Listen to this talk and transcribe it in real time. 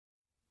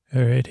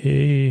All right.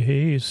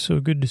 Hey, it's so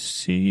good to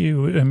see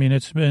you. I mean,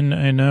 it's been,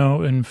 I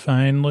know, and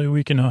finally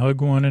we can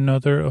hug one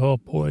another. Oh,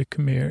 boy,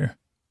 come here.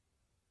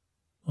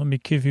 Let me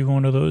give you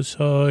one of those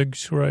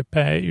hugs where I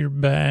pat your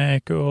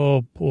back.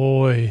 Oh,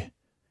 boy.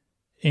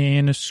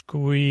 And a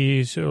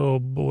squeeze. Oh,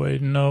 boy.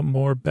 No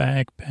more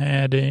back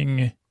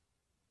patting.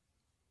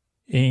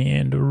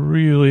 And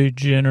really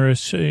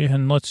generous.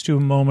 And let's do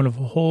a moment of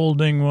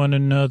holding one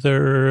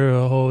another.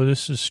 Oh,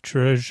 this is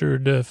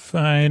treasured.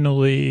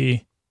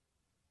 Finally.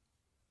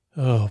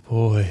 Oh,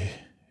 boy.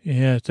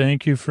 Yeah,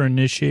 thank you for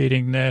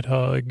initiating that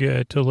hug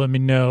to let me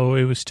know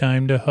it was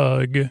time to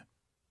hug.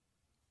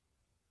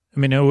 I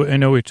mean, I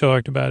know we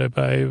talked about it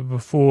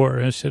before.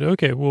 I said,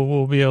 okay, well,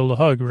 we'll be able to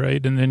hug,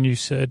 right? And then you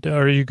said,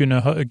 are you going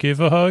to give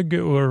a hug?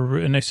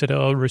 And I said,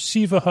 I'll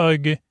receive a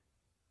hug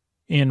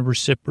and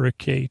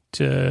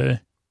reciprocate.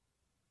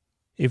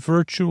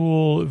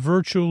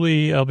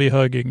 Virtually, I'll be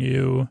hugging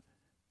you.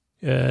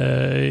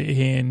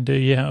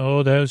 Yeah,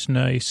 oh, that was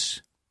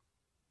nice.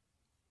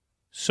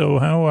 So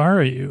how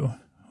are you?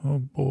 Oh,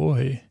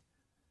 boy.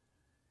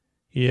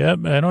 Yep,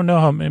 I don't know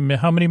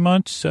how many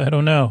months. I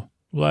don't know.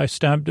 Well, I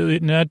stopped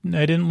doing that.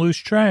 I didn't lose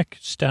track.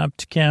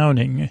 Stopped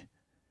counting.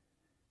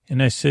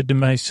 And I said to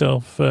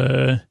myself,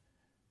 yeah,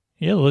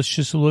 let's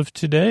just live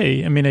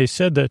today. I mean, I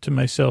said that to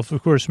myself.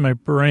 Of course, my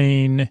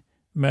brain,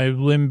 my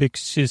limbic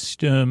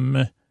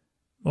system,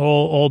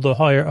 all the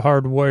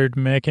hardwired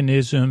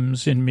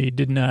mechanisms in me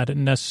did not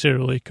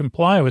necessarily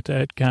comply with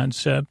that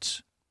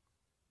concept.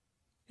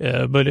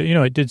 But,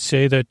 I did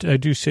say that, I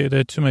do say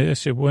that to I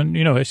say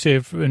I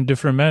say in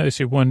different matters, I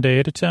say one day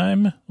at a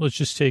time. Let's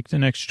just take the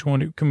next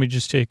 20, can we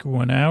just take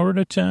 1 hour at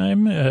a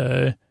time?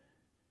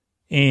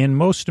 And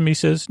most of me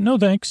says, no,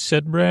 thanks,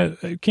 said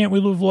Brad. Can't we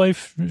live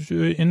life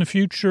in the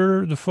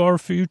future, the far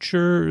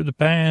future, the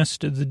past,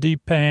 the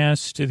deep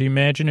past, the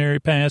imaginary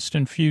past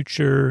and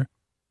future,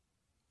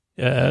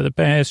 the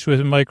past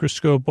with a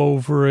microscope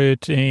over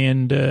it,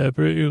 and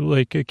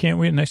can't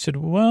we? And I said,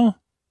 well,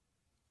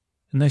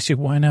 and they say,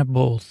 why not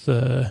both?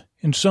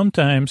 And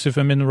sometimes if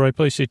I'm in the right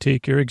place, I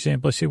take your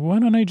example. I say, why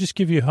don't I just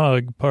give you a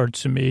hug,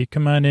 parts of me?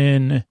 Come on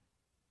in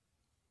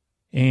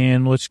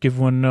and let's give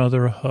one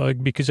another a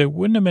hug, because I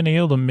wouldn't have been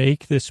able to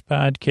make this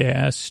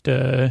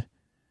podcast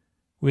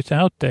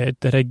without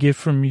that I get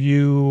from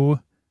you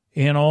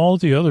and all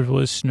the other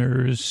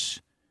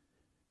listeners.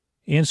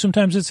 And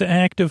sometimes it's an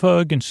active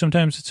hug, and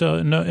sometimes it's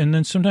and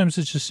then sometimes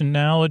it's just a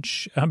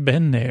knowledge. I've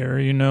been there,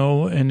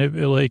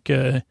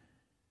 and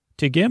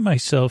to get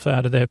myself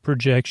out of that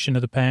projection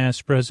of the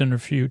past, present, or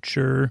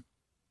future,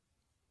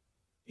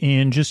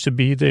 and just to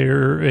be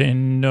there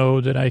and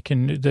know that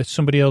that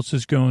somebody else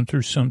is going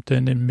through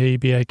something and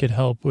maybe I could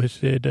help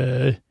with it.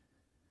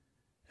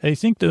 I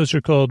think those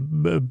are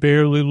called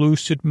barely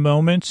lucid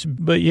moments.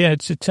 But yeah,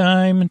 it's a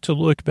time to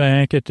look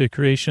back at the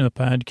creation of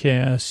the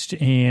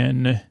podcast,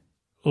 and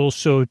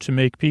also to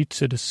make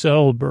pizza to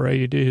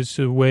celebrate is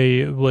a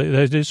way.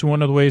 That is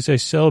one of the ways I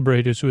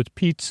celebrate, is with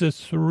pizza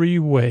 3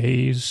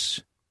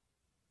 ways.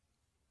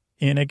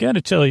 And I got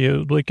to tell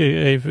you,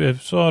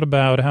 I've thought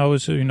about how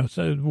is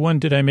one,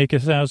 did I make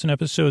 1,000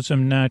 episodes?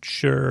 I'm not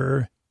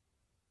sure.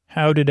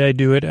 How did I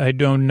do it? I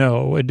don't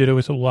know. I did it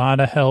with a lot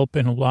of help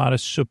and a lot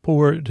of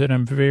support that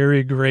I'm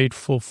very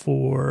grateful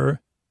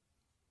for.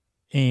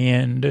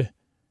 And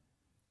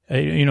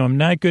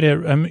I'm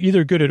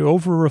either good at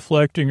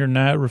over-reflecting or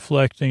not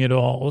reflecting at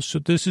all. So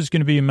this is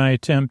going to be my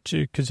attempt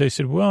because I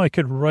said, well, I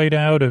could write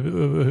out a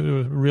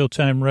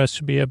real-time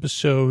recipe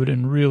episode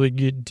and really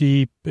get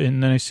deep.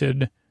 And then I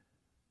said,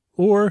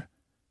 or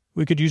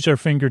we could use our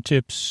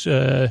fingertips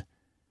to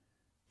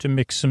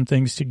mix some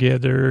things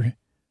together,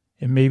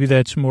 and maybe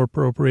that's more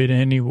appropriate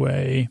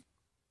anyway.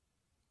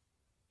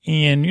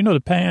 And, the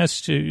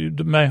past,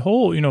 the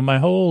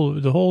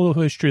whole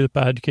history of the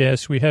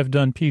podcast, we have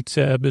done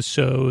pizza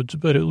episodes,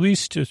 but at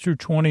least through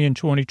 20 and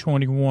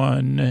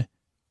 2021.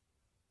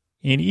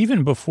 And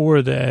even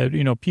before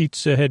that,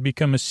 pizza had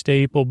become a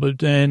staple, but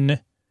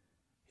then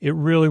it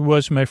really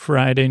was my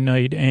Friday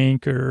night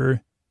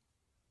anchor.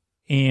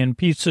 And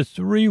Pizza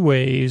 3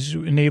 Ways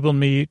enabled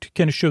me to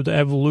kind of show the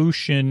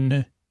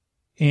evolution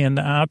and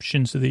the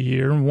options of the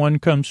year. And one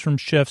comes from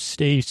Chef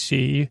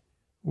Stacy,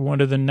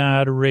 one of the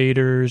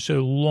narrators, a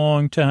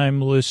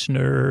longtime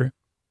listener.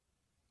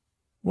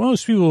 One of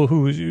those people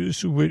who,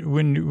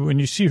 when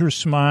you see her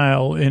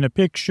smile in a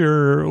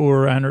picture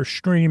or on her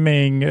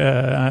streaming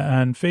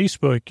on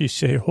Facebook, you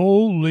say,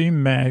 holy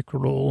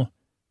mackerel.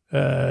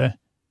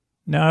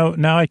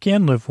 Now I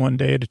can live one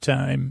day at a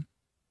time.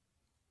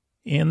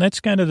 And that's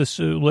kind of I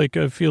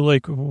feel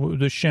like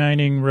the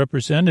shining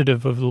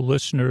representative of the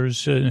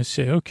listeners, and I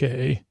say,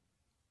 okay,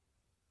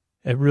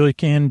 I really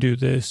can do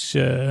this.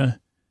 And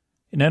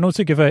I don't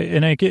think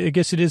I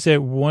guess it is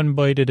that one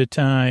bite at a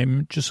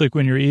time, just like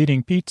when you're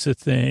eating pizza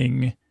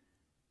thing,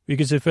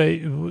 because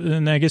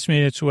and I guess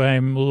maybe that's why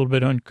I'm a little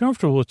bit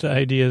uncomfortable with the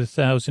idea of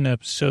 1,000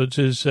 episodes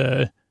is,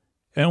 I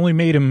only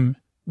made them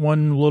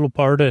one little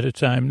part at a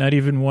time, not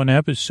even one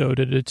episode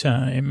at a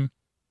time.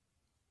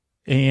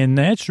 And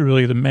that's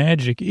really the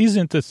magic.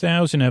 Isn't the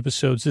 1,000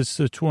 episodes, it's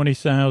the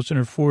 20,000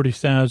 or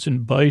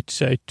 40,000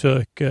 bites I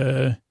took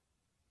to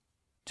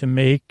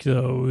make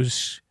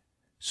those.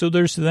 So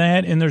there's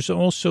that, and there's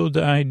also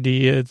the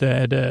idea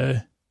that,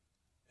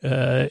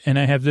 and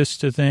I have this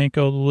to thank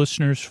all the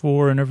listeners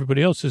for and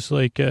everybody else, is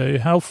like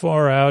how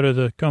far out of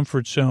the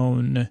comfort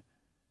zone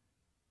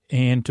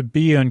and to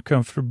be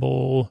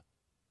uncomfortable.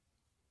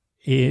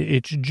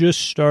 It's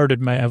just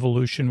started my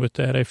evolution with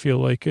that, I feel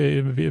like,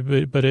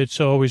 but it's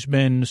always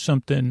been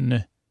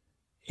something.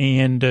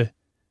 And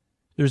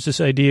there's this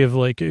idea of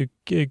like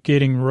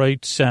getting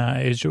right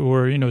size,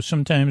 or, you know,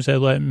 sometimes I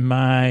let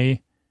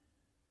my,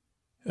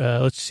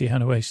 let's see, how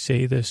do I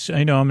say this?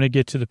 I know I'm going to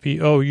get to the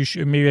pizza. Oh,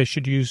 maybe I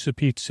should use the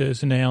pizza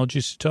as an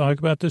analogy to talk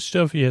about this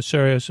stuff. Yeah,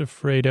 sorry, I was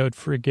afraid I would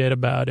forget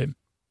about it.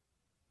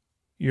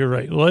 You're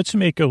right. Let's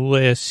make a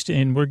list,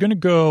 and we're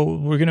going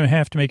to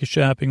have to make a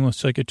shopping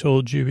list like I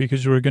told you,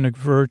 because we're going to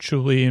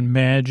virtually and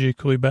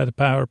magically, by the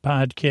power of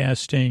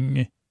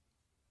podcasting,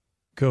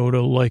 go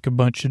to like a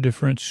bunch of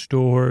different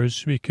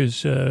stores,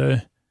 because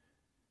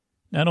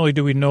not only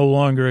do we no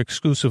longer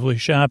exclusively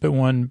shop at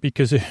one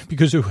because of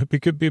we've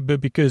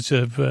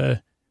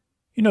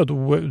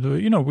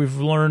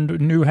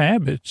learned new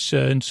habits,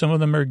 and some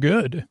of them are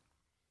good.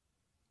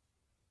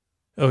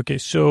 Okay,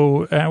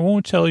 so I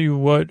won't tell you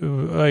what,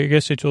 I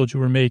guess I told you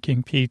we're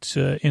making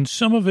pizza, and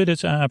some of it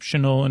is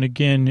optional. And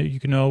again, you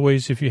can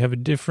always, if you have a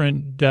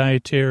different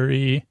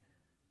dietary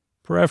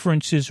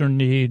preferences or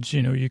needs,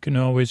 you know, you can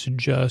always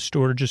adjust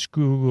or just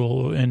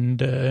Google.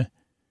 And,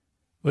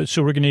 but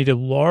so we're going to need a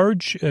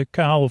large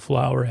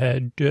cauliflower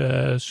head.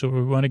 So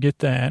we want to get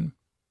that.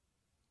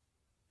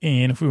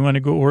 And if we want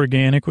to go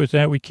organic with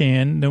that, we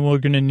can. Then we're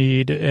going to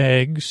need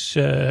eggs,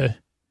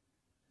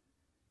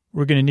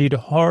 we're going to need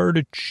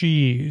hard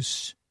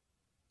cheese,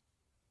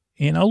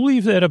 and I'll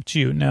leave that up to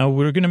you. Now,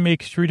 we're going to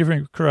make 3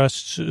 different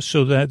crusts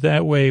so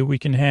that way we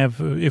can have,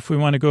 if we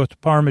want to go with the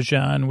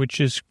Parmesan, which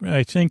is,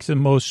 I think, the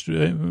most,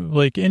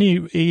 like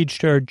any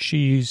aged hard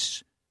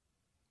cheese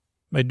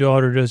my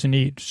daughter doesn't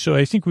eat. So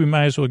I think we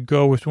might as well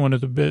go with one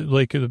of the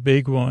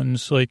big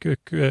ones,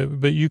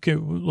 but you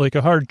can, like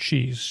a hard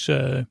cheese.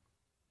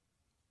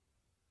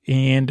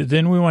 And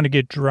then we want to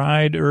get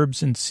dried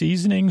herbs and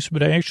seasonings,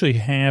 but I actually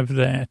have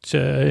that.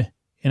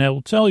 And I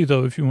will tell you,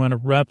 though, if you want to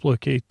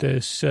replicate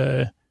this,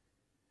 you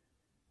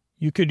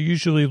could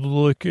usually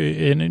look,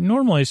 and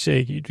normally I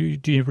say,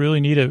 do you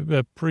really need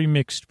a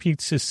pre-mixed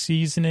pizza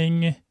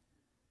seasoning?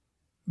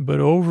 But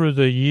over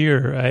the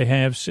year,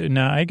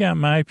 now I got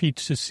my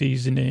pizza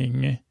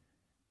seasoning.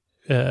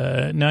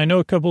 Now I know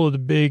a couple of the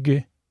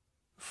big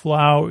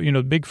flour,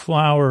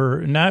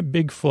 not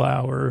big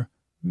flour,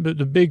 but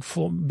the big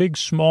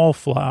small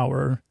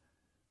flour.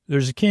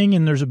 There's a King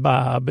and there's a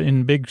Bob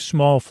in big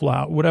small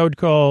flour. What I would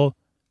call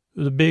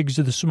the bigs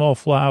of the small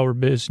flour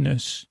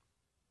business.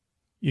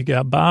 You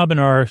got Bob and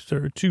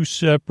Arthur, 2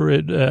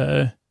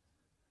 separate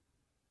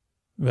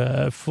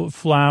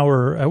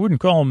flour. I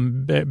wouldn't call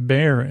them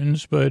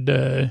barons, but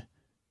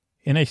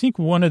and I think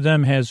one of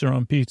them has their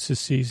own pizza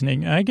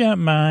seasoning. I got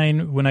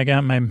mine when I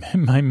got my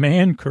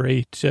man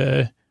crate.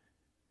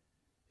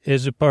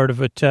 As a part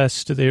of a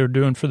test they were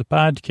doing for the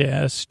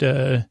podcast,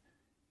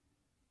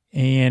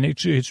 and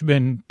it's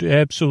been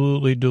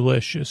absolutely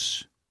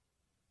delicious.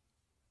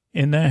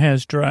 And that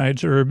has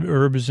dried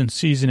herbs and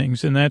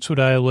seasonings, and that's what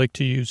I like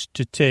to use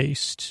to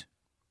taste.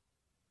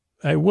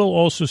 I will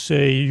also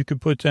say you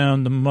could put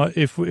down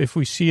if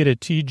we see it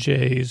at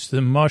TJ's, the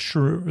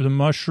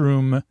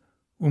mushroom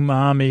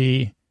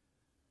umami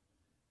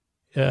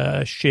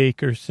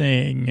shaker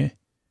thing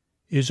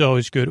is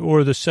always good,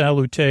 or the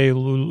salute,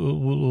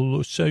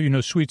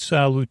 sweet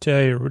salute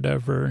or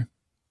whatever.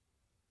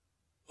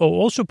 Oh,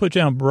 also put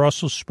down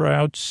Brussels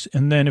sprouts,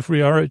 and then if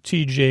we are at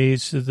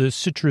TJ's, the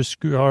citrus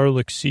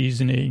garlic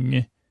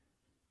seasoning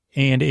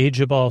and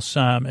aged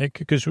balsamic,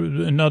 because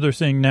another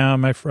thing now on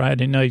my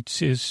Friday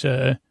nights is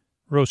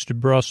roasted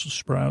Brussels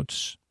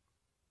sprouts.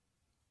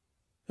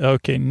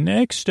 Okay,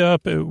 next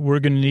up,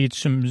 we're going to need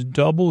some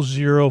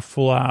 00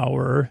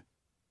 flour,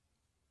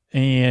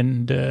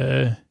 and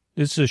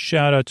this is a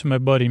shout out to my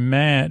buddy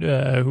Matt,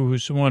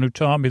 who's the one who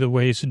taught me the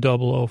ways of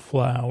 00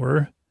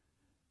 flour.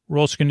 We're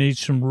also going to need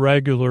some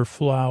regular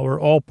flour,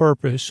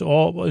 all-purpose.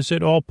 Is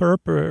it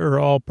all-purpose or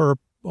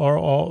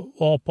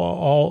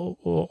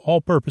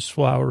all-purpose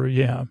flour?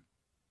 Yeah.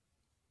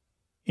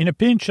 In a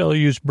pinch, I'll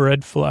use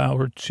bread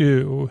flour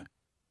too.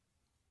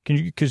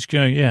 And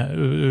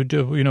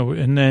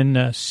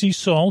then sea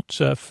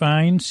salt,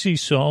 fine sea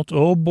salt.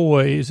 Oh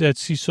boy, is that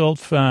sea salt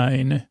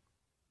fine.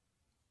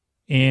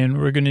 And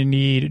we're going to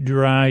need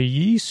dry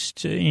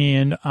yeast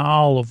and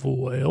olive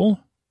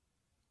oil.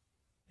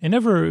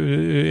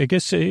 I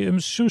guess it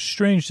was so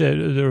strange that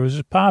there was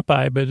a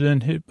Popeye, but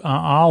then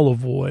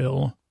olive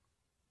oil.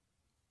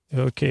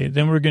 Okay,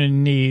 then we're going to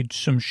need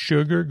some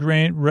sugar,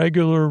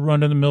 regular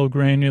run-of-the-mill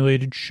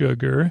granulated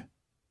sugar.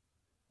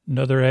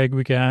 Another egg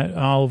we got,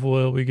 olive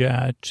oil we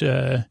got.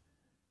 Then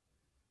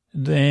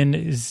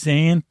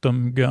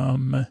xanthan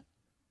gum.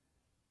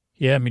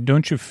 Yeah, I mean,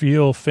 don't you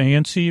feel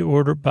fancy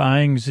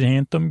buying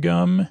xanthan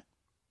gum?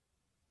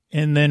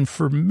 And then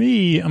for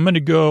me, I'm going to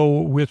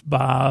go with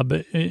Bob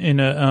in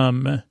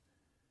a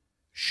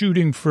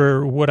shooting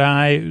for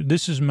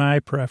this is my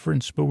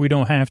preference, but we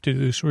don't have to do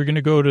this. We're going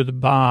to go to the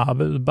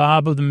Bob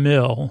of the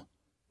Mill,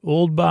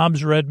 Old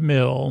Bob's Red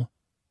Mill,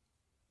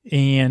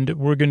 and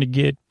we're going to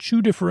get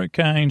 2 different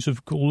kinds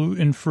of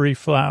gluten-free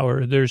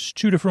flour. There's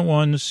 2 different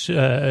ones,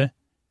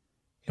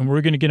 and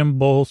we're going to get them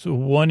both.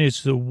 One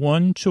is the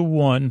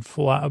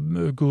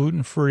 1-to-1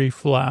 gluten-free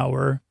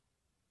flour.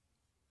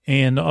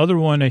 And the other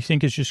one, I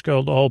think, is just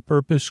called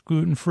all-purpose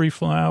gluten-free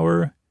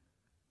flour.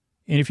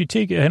 And if you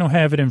take it, I don't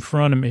have it in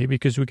front of me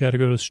because we got to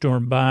go to the store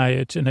and buy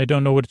it, and I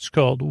don't know what it's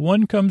called.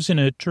 One comes in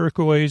a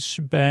turquoise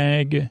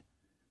bag,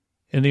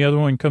 and the other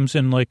one comes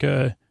in like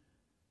a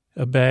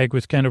bag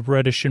with kind of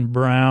reddish and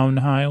brown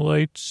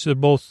highlights. They're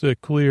both the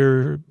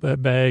clear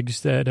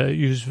bags that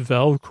use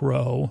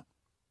Velcro.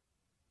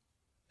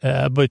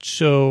 But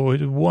so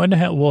one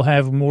will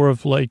have more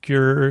of like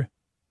your,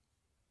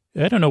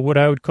 I don't know what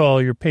I would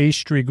call your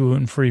pastry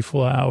gluten-free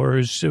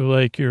flours, so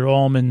like your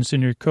almonds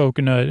and your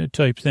coconut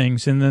type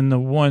things. And then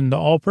the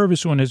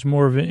all-purpose one is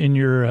more of in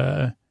your,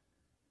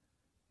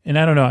 and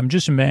I don't know, I'm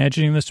just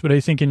imagining this, but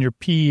I think in your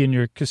pea and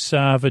your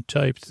cassava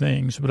type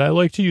things. But I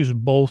like to use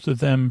both of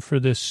them for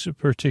this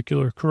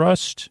particular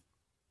crust.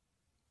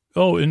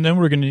 Oh, and then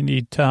we're going to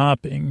need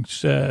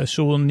toppings.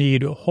 So we'll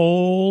need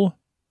whole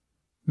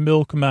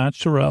milk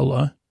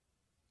mozzarella.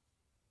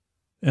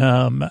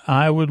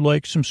 I would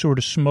like some sort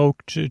of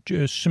smoked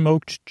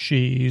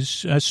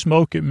cheese.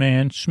 Smoke it,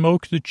 man.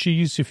 Smoke the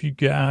cheese if you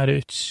got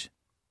it.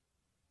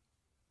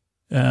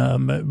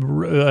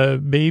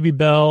 Baby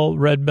bell,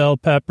 red bell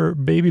pepper,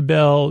 baby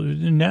bell.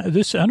 Now,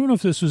 this, I don't know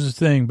if this was a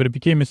thing, but it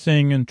became a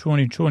thing in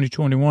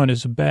 2021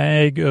 is a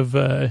bag of,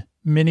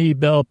 mini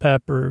bell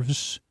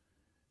peppers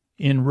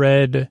in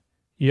red,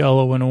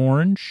 yellow, and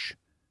orange.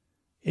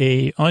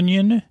 A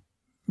onion.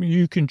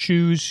 You can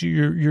choose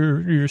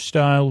your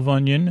style of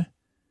onion.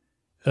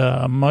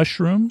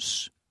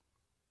 Mushrooms,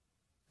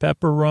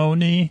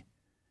 pepperoni,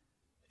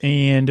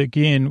 and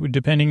again,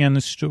 depending on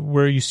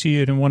where you see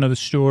it in one of the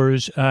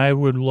stores, I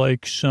would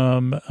like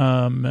some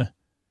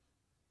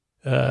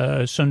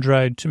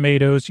sun-dried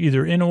tomatoes,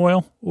 either in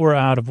oil or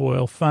out of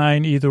oil.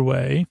 Fine either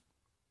way.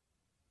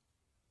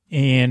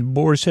 And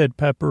boar's head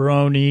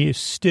pepperoni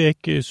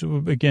stick is,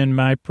 again,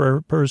 my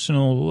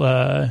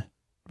personal,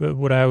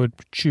 what I would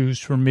choose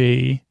for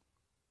me.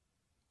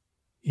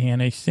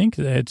 And I think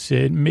that's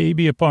it.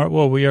 Maybe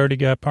we already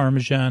got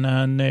Parmesan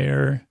on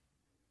there.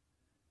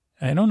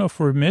 I don't know if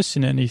we're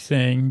missing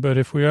anything, but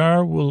if we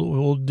are,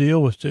 we'll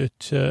deal with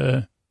it.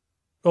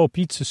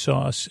 Pizza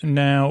sauce.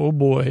 Now, oh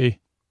boy.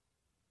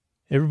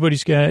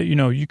 Everybody's got,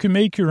 you can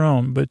make your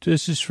own, but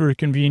this is for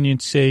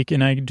convenience sake.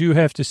 And I do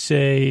have to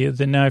say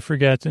that now I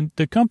forgot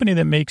the company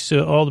that makes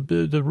all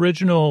the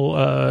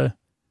original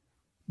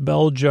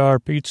Bell Jar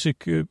pizza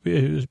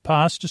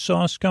pasta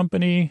sauce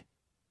company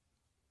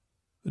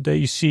that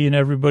you see in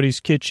everybody's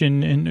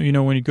kitchen, and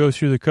when you go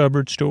through the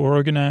cupboards to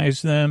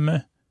organize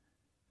them,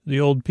 the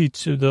old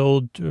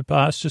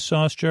pasta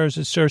sauce jars.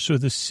 It starts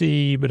with a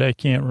C, but I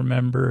can't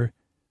remember.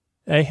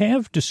 I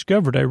have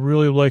discovered I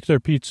really like their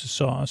pizza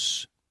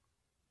sauce,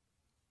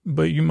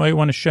 but you might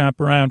want to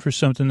shop around for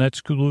something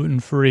that's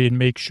gluten-free and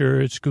make sure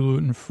it's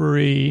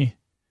gluten-free.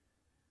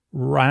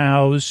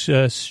 Rouse,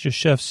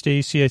 Chef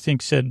Stacy, I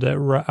think, said that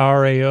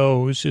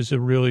RAO's is a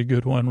really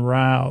good one,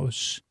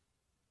 Rouse.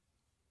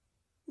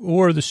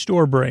 Or the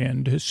store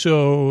brand.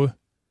 So,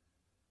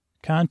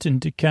 I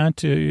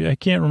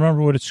can't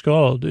remember what it's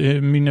called. I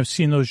mean, I've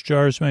seen those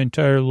jars my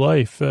entire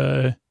life.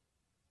 You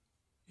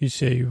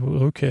say,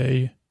 well,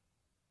 okay,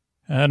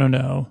 I don't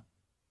know.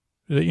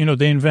 They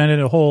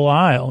invented a whole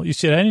aisle. You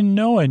said, I didn't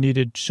know I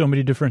needed so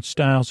many different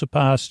styles of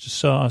pasta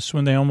sauce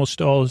when they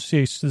almost all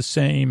taste the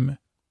same.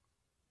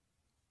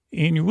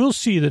 And you will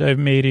see that I've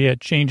made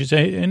changes.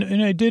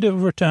 And I did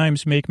over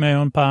times make my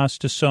own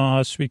pasta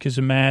sauce because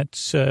of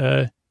Matt's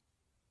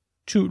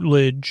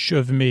tutelage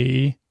of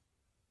me,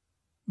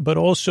 but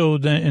also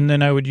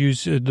then I would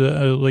use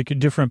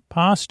different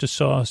pasta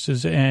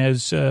sauces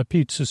as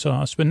pizza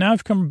sauce. But now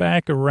I've come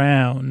back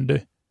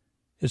around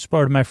as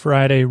part of my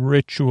Friday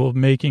ritual of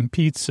making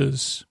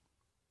pizzas.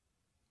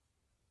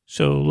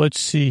 So let's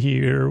see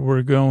here.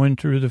 We're going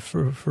through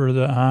for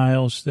the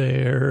aisles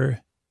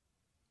there.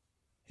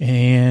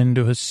 And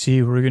let's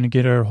see, we're going to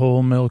get our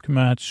whole milk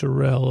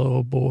mozzarella,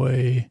 oh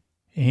boy,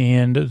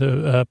 and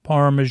the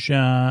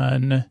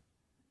Parmesan,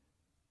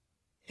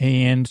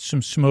 and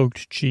some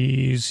smoked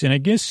cheese. And I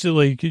guess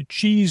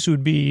cheese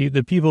would be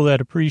the people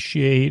that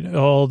appreciate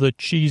all the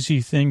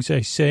cheesy things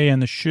I say on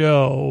the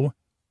show,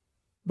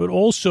 but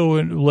also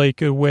in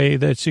a way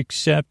that's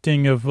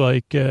accepting of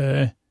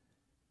that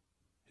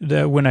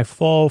when I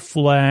fall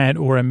flat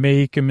or I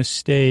make a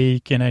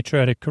mistake and I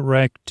try to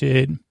correct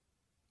it,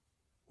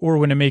 or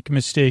when I make a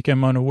mistake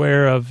I'm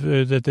unaware of,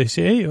 that they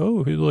say, hey,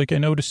 I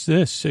noticed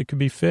this, it could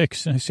be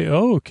fixed. And I say,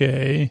 oh,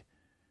 okay.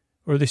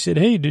 Or they said,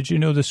 hey, did you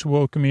know this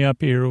woke me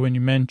up here when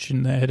you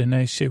mentioned that? And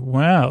I say,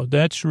 wow,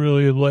 that's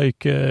really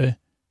like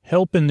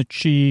helping the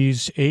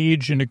cheese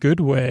age in a good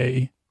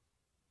way.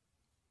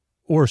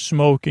 Or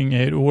smoking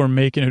it, or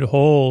making it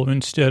whole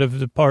instead of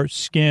the part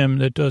skim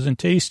that doesn't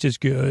taste as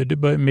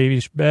good, but maybe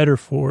it's better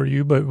for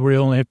you, but we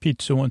only have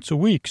pizza once a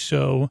week.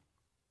 So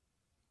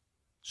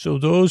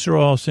those are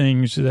all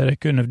things that I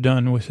couldn't have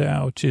done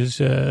without,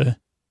 is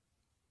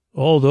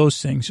all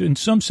those things. In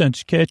some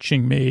sense,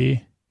 catching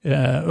me.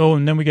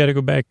 And then we got to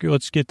go back.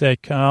 Let's get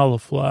that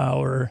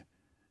cauliflower.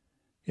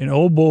 And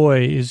oh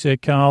boy, is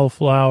that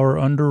cauliflower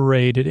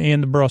underrated,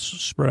 and the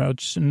Brussels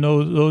sprouts. And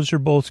those are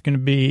both going to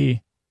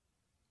be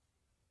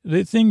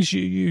the things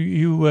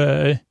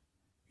you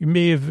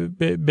may have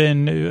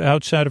been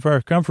outside of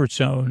our comfort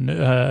zone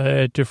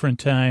at different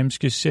times.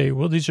 Because say,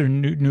 well, these are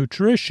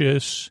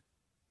nutritious,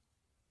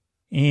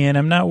 and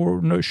I'm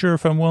not sure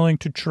if I'm willing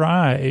to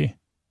try.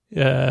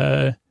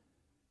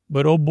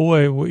 But oh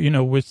boy,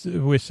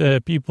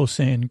 with people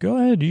saying, go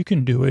ahead, you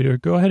can do it, or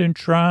go ahead and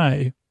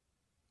try.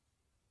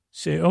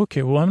 Say,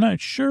 okay, well, I'm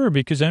not sure,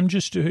 because I'm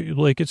just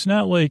it's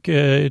not like,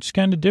 it's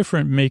kind of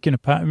different making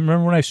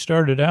remember when I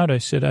started out, I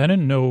said, I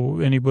didn't know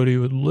anybody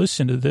would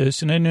listen to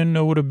this, and I didn't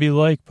know what it'd be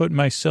like putting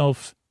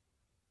myself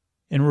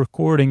and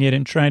recording it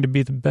and trying to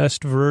be the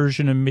best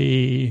version of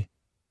me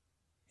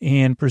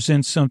and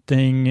present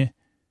something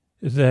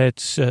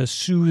that's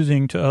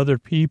soothing to other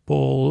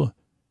people,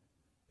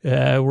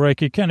 where I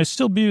could kind of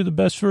still be the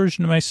best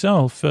version of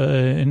myself,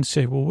 and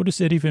say, well, what does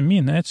that even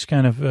mean? That's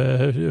kind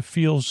of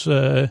feels,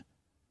 and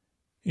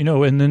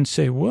then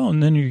say, well,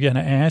 and then you got to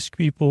ask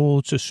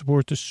people to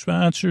support the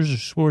sponsors or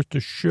support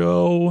the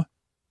show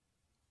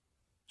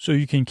so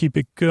you can keep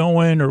it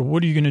going. Or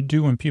what are you going to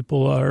do when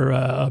people are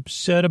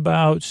upset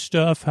about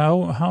stuff?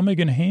 How am I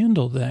going to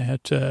handle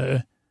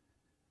that?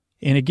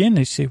 And again,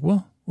 they say,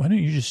 well, why don't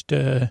you just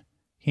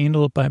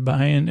handle it by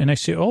buying? And I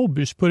say, oh,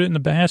 just put it in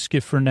the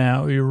basket for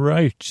now. You're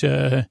right.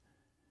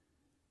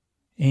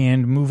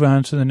 And move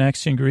on to the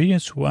next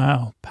ingredients.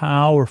 Wow,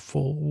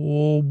 powerful.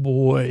 Oh,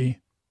 boy.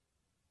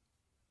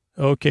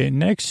 Okay,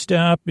 next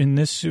stop in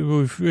this,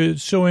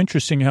 it's so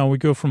interesting how we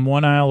go from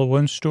one aisle of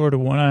one store to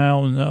one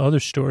aisle in the other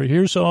store.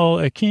 Here's all,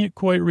 I can't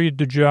quite read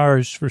the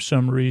jars for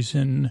some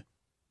reason.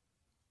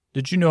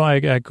 Did you know I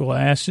got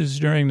glasses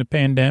during the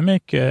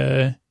pandemic?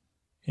 Yep,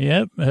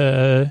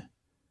 I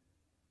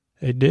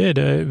did.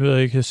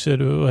 Like I said,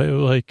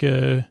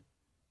 you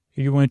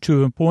went to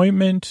an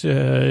appointment,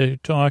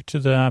 talked to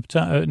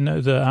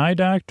the eye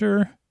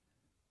doctor,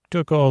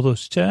 took all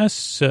those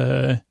tests,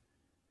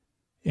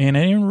 and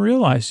I didn't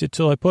realize it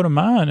till I put them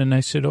on, and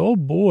I said, oh,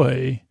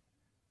 boy.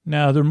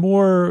 Now, they're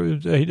more,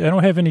 I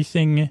don't have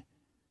anything,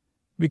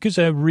 because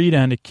I read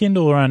on a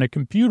Kindle or on a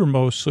computer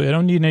mostly, I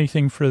don't need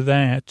anything for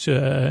that.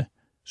 So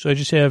I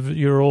just have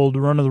your old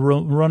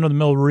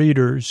run-of-the-mill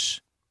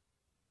readers.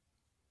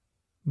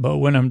 But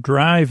when I'm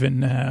driving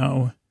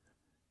now,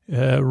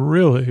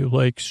 really,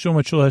 like, so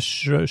much less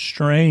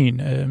strain.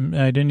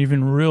 I didn't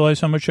even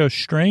realize how much I was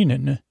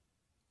straining.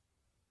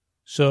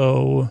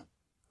 So...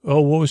 oh,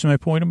 what was my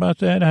point about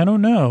that? I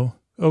don't know.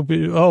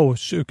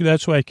 So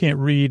that's why I can't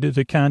read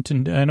the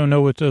content. I don't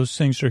know what those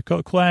things are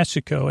called.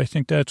 Classico. I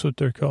think that's what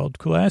they're called.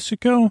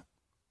 Classico?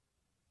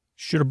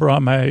 Should have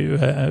brought my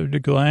the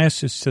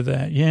glasses to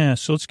that. Yeah,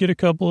 so let's get a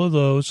couple of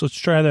those. Let's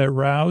try that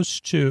Rouse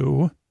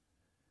too.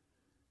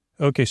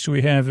 Okay, so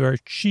we have our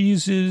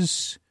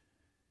cheeses.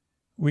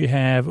 We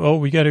have,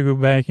 we got to go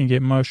back and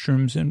get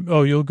mushrooms. And,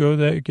 you'll go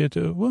there,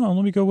 well,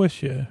 let me go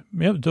with you.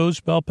 Yep, those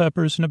bell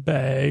peppers in a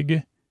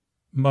bag.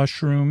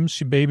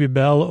 Mushrooms, Baby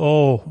Bella.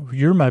 Oh,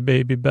 you're my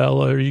Baby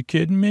Bella. Are you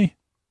kidding me?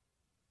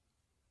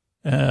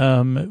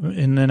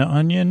 And then an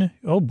onion.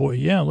 Oh, boy,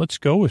 yeah, let's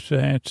go with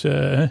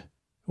that.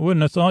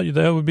 Wouldn't have thought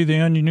that would be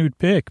the onion you'd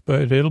pick,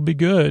 but it'll be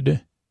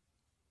good.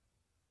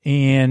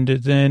 And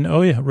then,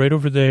 right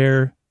over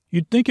there.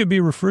 You'd think it'd be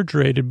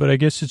refrigerated, but I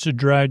guess it's a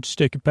dried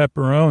stick of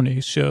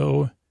pepperoni.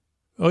 So,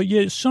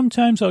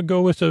 sometimes I'll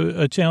go with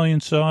a Italian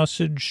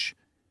sausage,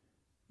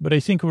 but I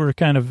think we're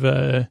kind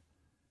of...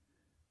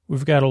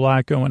 we've got a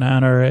lot going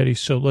on already,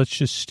 so let's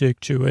just stick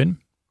to it.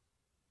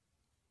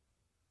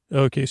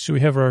 Okay, so we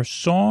have our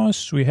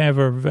sauce, we have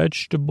our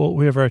vegetable,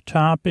 we have our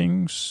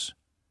toppings.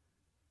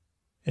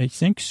 I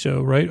think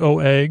so, right? Oh,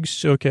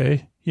 eggs,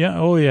 okay.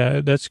 Yeah,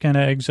 that's kind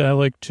of eggs I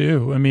like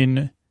too. I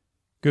mean,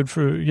 good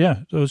for,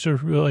 those are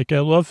like,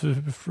 I love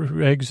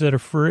eggs that are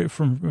free,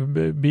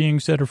 from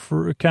beings that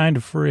are kind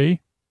of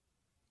free.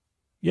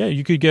 Yeah,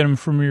 you could get them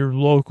from your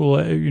local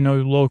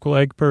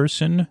egg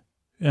person.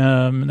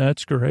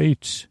 That's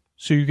great.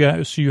 So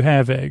you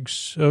have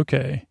eggs.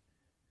 Okay.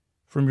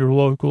 From your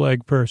local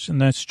egg person.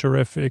 That's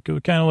terrific.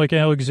 Kind of like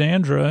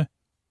Alexandra.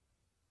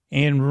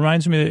 And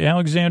reminds me of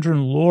Alexandra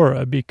and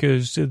Laura,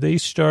 because they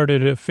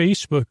started a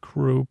Facebook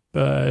group,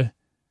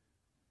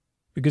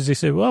 because they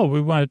said, well,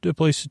 we want a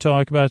place to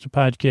talk about the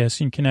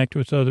podcast and connect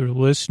with other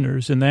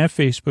listeners. And that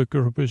Facebook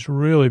group has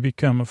really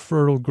become a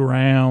fertile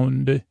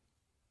ground.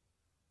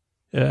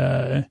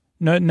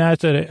 Not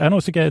that I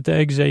don't think the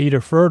eggs I eat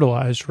are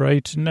fertilized,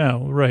 right?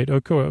 No, right.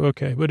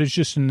 Okay. But it's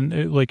just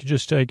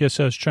I guess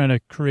I was trying to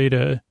create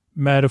a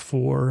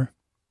metaphor.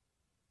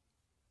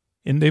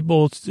 And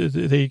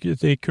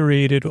they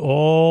created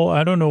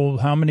I don't know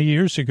how many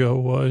years ago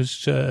it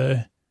was,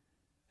 and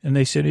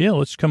they said, yeah,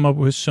 let's come up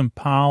with some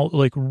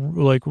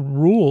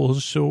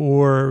rules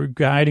or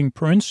guiding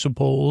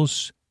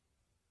principles,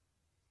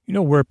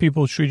 where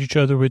people treat each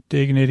other with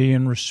dignity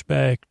and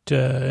respect.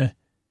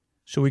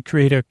 So we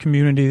create a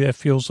community that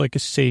feels like a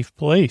safe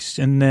place.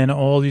 And then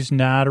all these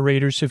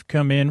narrators have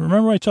come in.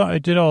 Remember I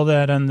did all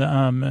that on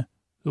the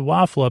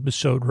waffle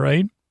episode,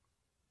 right?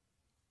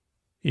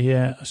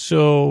 Yeah.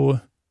 Okay.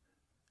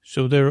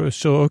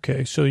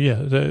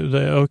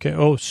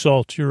 Oh,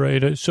 salt. You're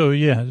right.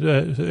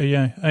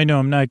 Yeah, I know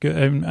I'm not good.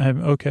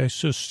 I'm okay.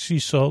 So sea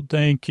salt.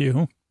 Thank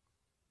you.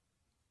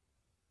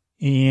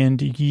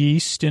 And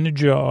yeast in a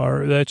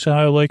jar. That's how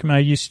I like my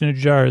yeast in a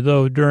jar.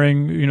 Though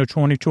during,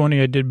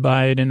 2020, I did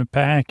buy it in a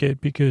packet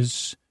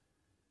because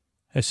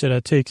I said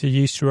I'd take the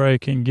yeast where I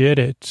can get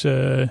it.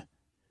 And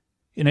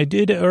I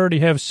did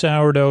already have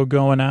sourdough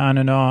going on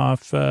and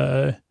off.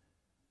 And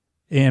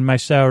my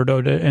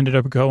sourdough ended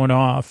up going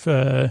off.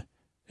 I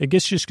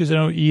guess just because I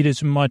don't eat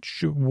as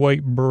much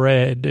white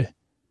bread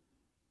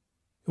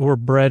or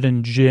bread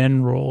in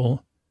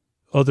general,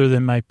 other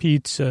than my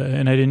pizza,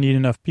 and I didn't eat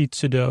enough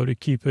pizza dough to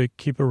keep a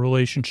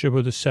relationship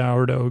with the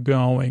sourdough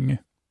going.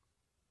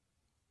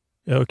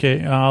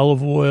 Okay,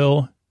 olive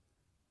oil.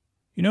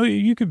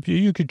 You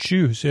could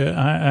choose.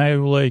 I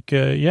like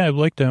I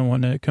like that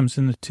one that comes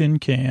in the tin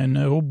can.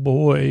 Oh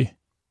boy.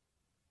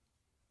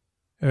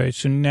 All right,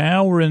 so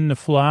now we're in the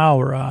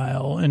flour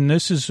aisle, and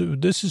this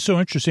is so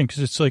interesting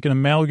because it's like an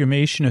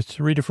amalgamation of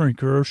 3 different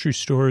grocery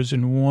stores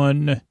in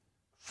one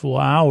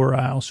flour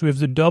aisle. So we have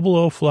the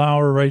 00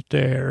 flour right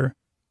there.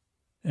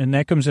 And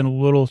that comes in a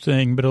little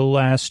thing, but it'll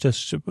last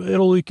us.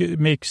 It'll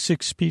make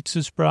 6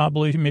 pizzas,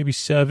 probably, maybe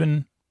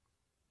 7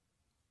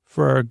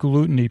 for our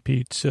gluten-y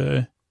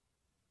pizza.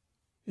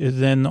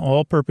 And then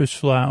all-purpose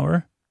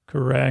flour,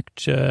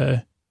 correct.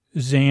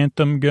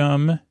 Xanthan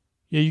gum.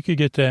 Yeah, you could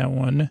get that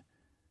one.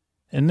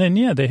 And then,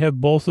 they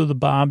have both of the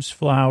Bob's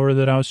flour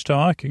that I was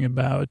talking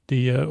about,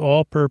 the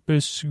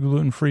all-purpose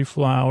gluten-free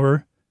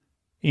flour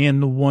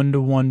and the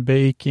 1-to-1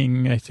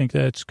 baking. I think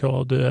that's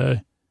called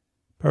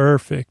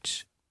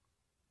perfect.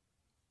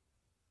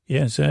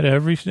 Yeah, is that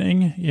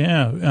everything?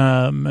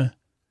 Yeah.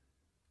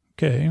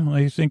 Okay, well,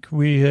 I think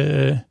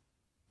the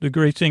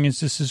great thing is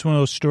this is one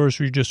of those stores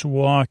where you just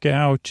walk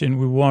out and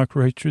we walk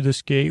right through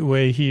this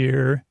gateway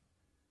here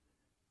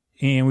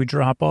and we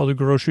drop all the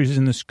groceries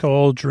in this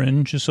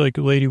cauldron, just like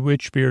Lady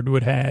Witchbeard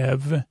would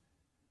have.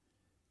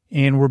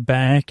 And we're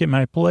back at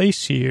my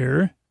place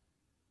here.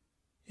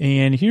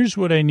 And here's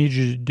what I need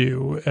you to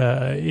do,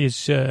 I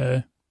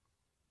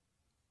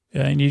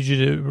need you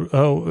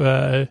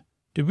to,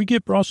 did we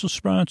get Brussels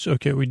sprouts?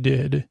 Okay, we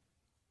did.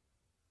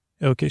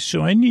 Okay,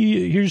 so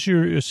here's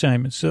your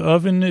assignments. The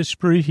oven is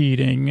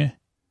preheating.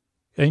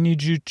 I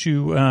need you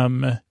to,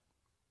 I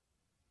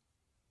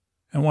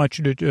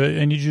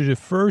need you to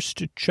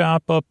first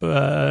chop up,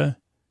 the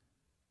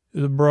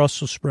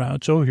Brussels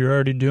sprouts. Oh, you're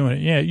already doing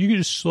it. Yeah, you can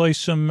just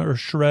slice them or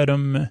shred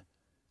them.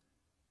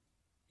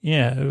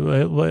 Yeah,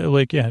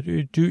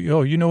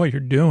 you know what you're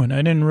doing. I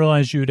didn't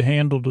realize you'd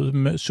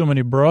handled so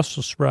many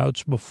Brussels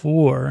sprouts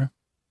before.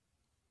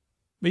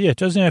 But yeah, it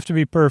doesn't have to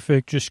be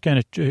perfect, just kind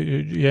of,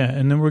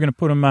 and then we're going to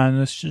put them on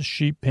this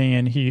sheet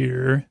pan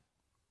here.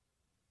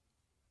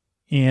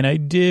 And I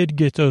did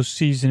get those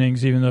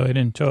seasonings, even though I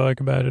didn't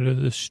talk about it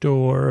at the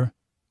store.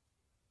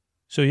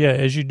 So yeah,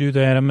 as you do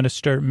that, I'm going to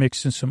start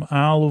mixing some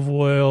olive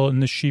oil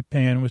in the sheet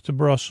pan with the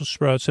Brussels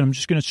sprouts. And I'm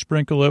just going to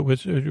sprinkle it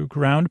with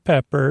ground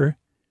pepper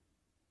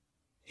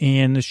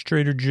and this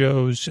Trader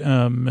Joe's,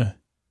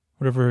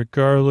 whatever,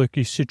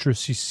 garlicky,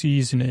 citrusy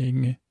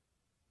seasoning.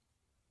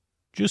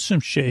 Just some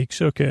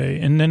shakes, okay.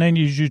 And then I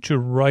need you to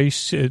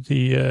rice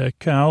the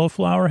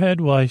cauliflower head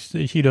while I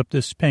heat up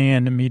this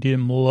pan to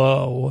medium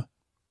low.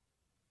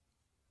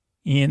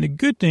 And the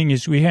good thing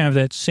is we have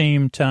that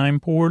same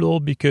time portal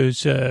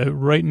because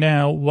right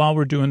now, while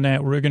we're doing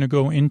that, we're going to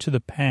go into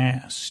the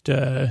past.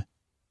 So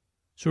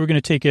we're going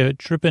to take a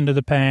trip into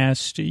the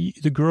past.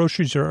 The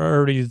groceries are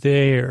already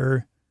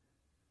there.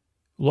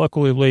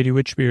 Luckily, Lady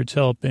Witchbeard's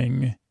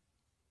helping.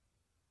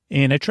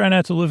 And I try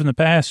not to live in the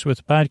past with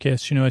the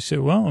podcast. I say,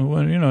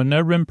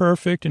 never been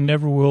perfect and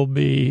never will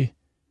be.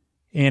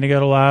 And I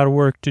got a lot of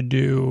work to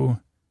do.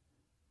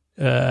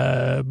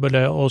 But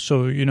I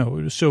also,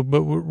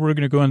 but we're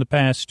going to go in the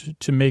past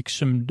to make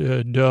some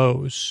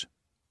doughs.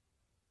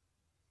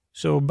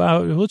 So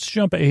let's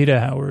jump 8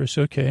 hours.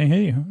 Okay.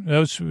 Hey,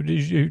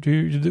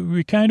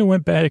 we kind of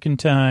went back in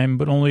time,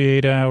 but only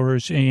 8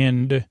 hours.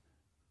 And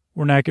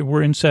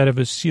we're inside of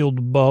a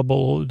sealed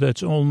bubble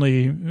that's we're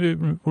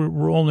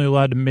only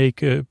allowed to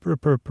make a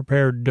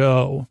prepared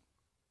dough.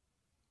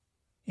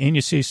 And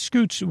you say,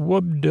 Scoots,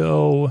 what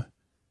dough?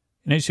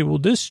 And I say, well,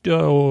 this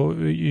dough,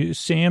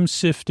 Sam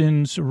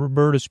Sifton's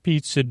Roberta's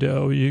Pizza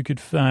dough, you could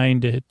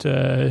find it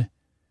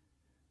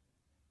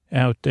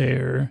out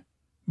there.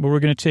 But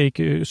we're going to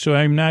take, so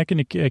I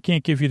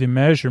can't give you the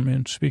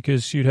measurements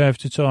because you'd have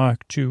to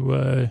talk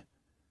to,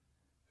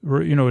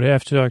 would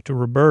have to talk to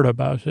Roberta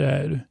about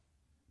that.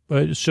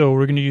 But so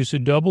we're going to use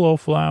the 00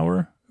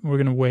 flour. We're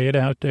going to weigh it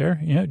out there.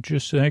 Yeah,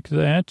 just like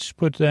that.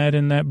 Put that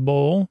in that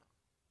bowl.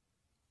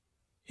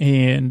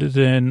 And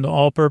then the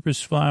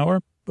all-purpose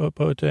flour,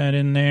 put that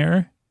in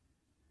there.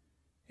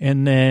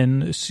 And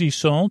then sea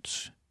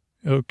salt.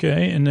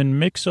 Okay, and then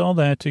mix all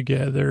that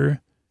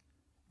together.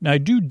 Now, I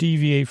do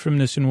deviate from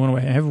this in one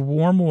way. I have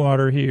warm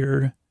water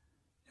here,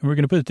 and we're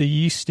going to put the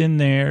yeast in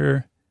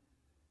there,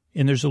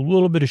 and there's a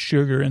little bit of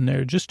sugar in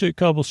there, just a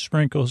couple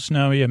sprinkles.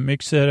 Now, yeah,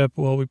 mix that up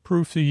while we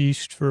proof the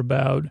yeast for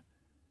about,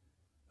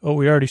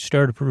 we already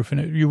started proofing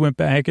it. You went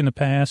back in the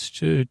past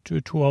to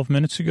 12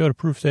 minutes ago to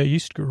proof that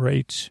yeast.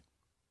 Great.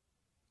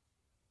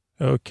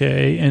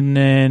 Okay, and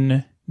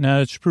then now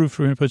it's proof.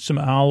 We're going to put some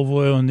olive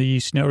oil in the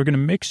yeast. Now, we're going to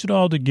mix it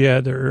all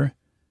together.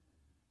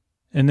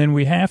 And then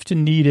we have to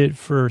knead it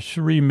for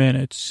 3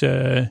 minutes.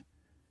 So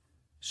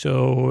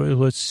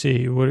let's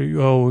see. You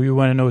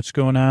want to know what's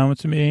going on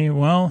with me?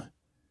 Well,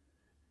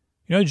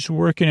 just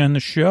working on the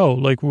show.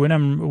 Like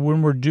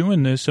when we're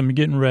doing this, I'm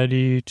getting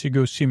ready to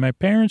go see my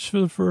parents for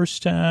the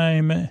first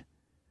time,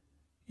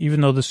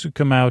 even though this would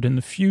come out in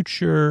the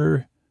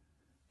future.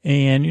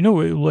 And,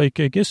 I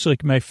guess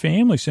my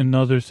family's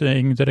another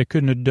thing that I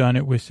couldn't have done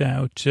it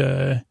without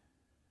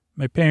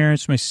my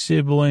parents, my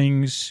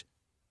siblings,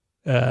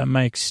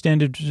 my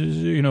extended,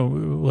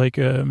 my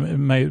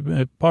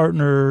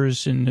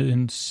partners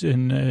and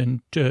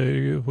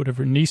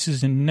whatever,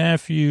 nieces and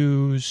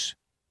nephews,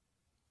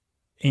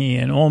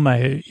 and all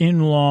my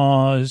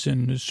in-laws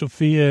and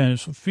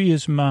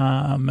Sophia's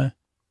mom,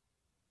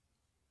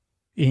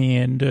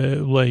 and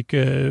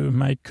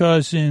my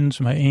cousins,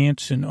 my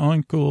aunts and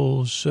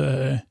uncles,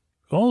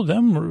 all of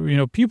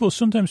them,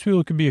 sometimes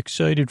people could be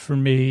excited for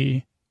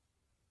me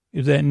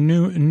that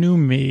knew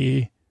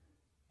me.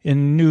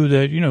 And knew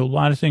that, a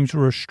lot of things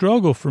were a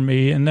struggle for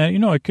me and that,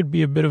 I could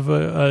be a bit of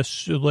a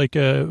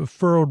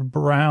furrowed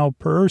brow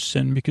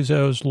person because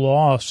I was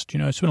lost.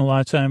 I spent a lot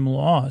of time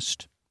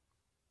lost.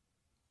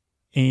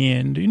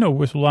 And,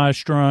 with a lot of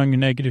strong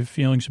negative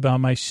feelings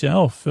about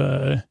myself.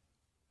 But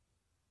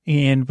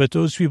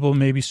those people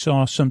maybe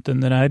saw something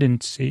that I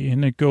didn't see.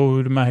 And it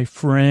go to my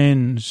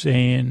friends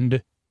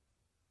and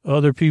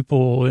other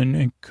people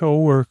and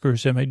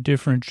coworkers at my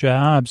different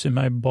jobs and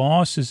my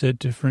bosses at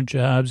different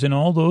jobs and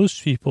all those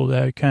people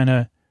that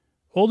a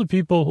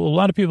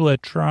lot of people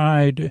that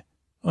tried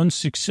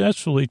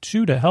unsuccessfully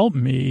too to help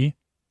me.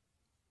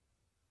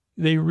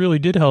 They really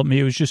did help me.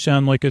 It was just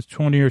on like a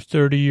 20 or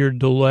 30 year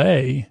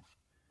delay.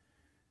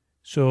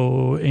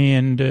 So,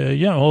 and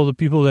all the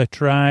people that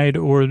tried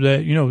or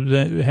that,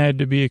 that had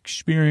to be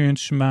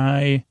experienced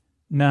my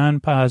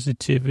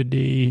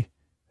non-positivity.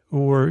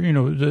 Or,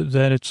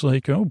 that it's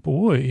like, oh,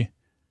 boy.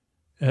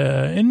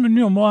 And,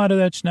 a lot of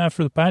that's not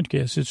for the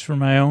podcast. It's for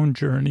my own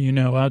journey,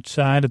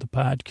 outside of the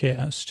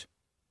podcast.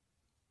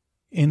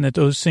 And that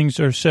those things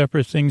are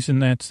separate things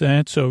and that's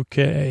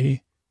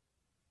okay.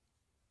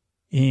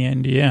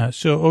 And, yeah,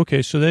 so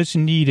that's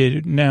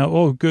needed.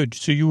 Now, good.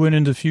 So you went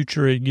into the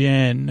future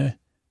again.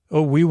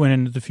 We went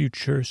into the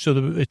future.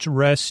 So it's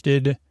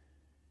rested.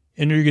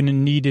 And you're going to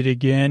need it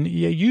again.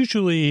 Yeah,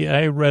 usually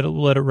I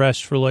let it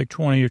rest for like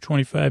 20 or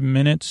 25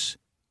 minutes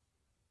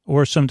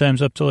or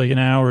sometimes up to like an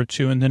hour or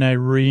two, and then I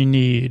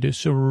re-knead.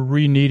 So we're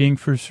re-kneading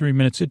for 3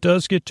 minutes. It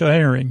does get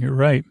tiring, you're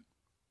right.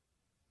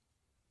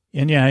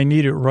 And yeah, I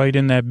knead it right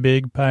in that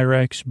big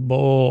Pyrex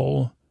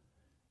bowl.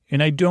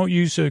 And I don't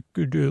use a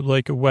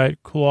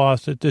wet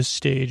cloth at this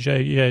stage.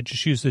 I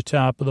just use the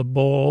top of the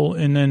bowl.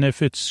 And then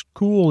if it's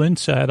cool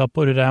inside, I'll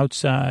put it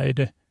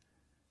outside.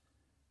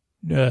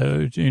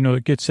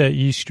 It gets that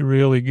yeast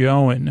really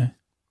going.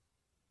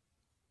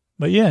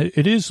 But yeah,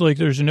 it is like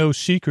there's no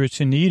secret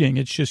to kneading.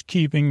 It's just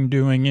keeping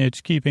doing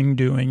it,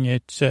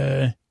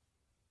 and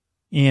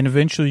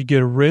eventually you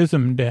get a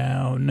rhythm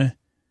down.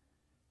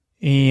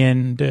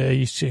 And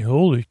you say,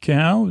 holy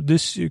cow,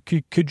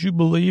 could you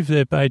believe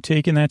that by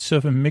taking that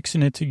stuff and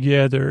mixing it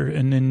together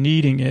and then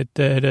kneading it,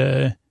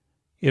 that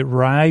it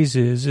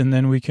rises and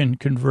then we can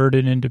convert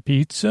it into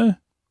pizza?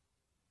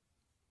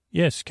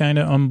 Yes, kind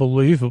of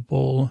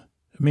unbelievable.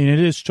 I mean, it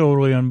is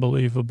totally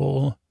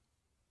unbelievable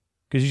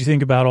because you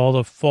think about all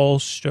the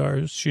false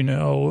starts,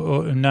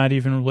 not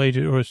even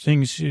related or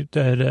things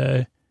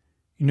that,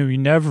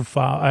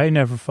 I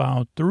never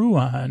followed through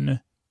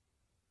on.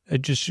 I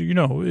just,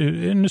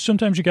 and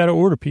sometimes you got to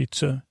order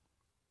pizza.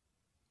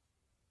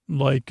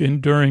 Like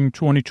during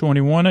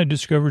 2021, I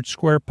discovered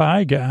Square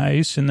Pie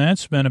Guys, and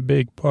that's been a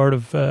big part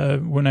of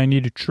when I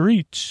needed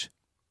treats.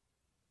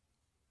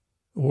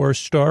 Or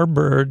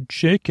Starbird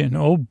chicken.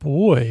 Oh,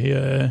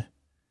 boy.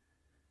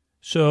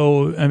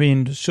 But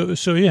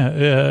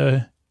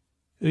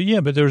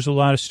there was a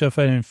lot of stuff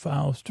I didn't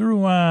follow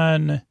through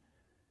on.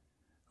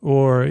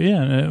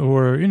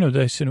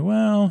 I said,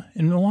 well,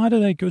 and a lot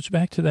of that goes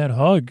back to that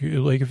hug.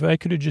 Like if I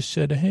could have just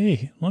said,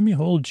 hey, let me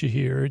hold you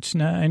here.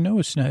 I know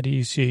it's not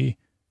easy.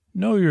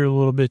 No, you're a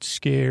little bit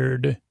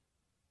scared.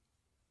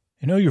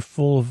 I know you're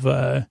full of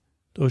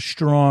those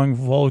strong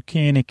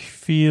volcanic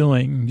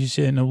feelings,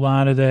 and a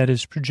lot of that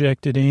is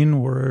projected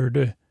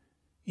inward,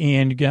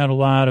 and you got a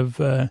lot of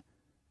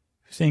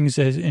things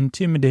that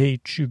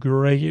intimidate you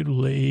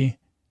greatly.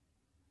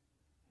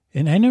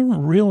 And I never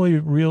really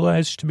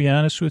realized, to be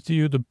honest with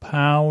you, the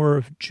power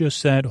of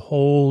just that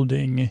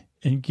holding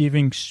and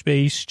giving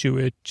space to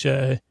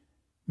it.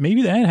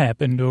 Maybe that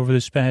happened over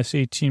this past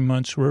 18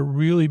 months where it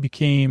really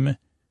became,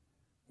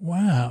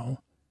 wow,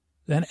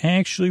 that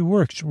actually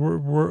works.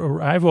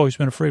 I've always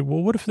been afraid,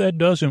 well, what if that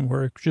doesn't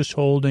work? Just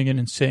holding it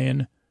and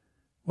saying,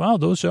 wow,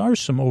 those are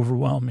some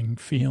overwhelming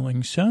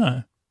feelings,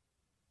 huh?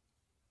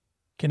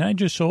 Can I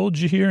just hold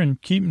you here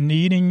and keep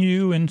needing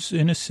you in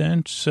a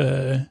sense?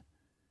 And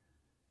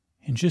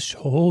just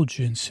hold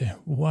you and say,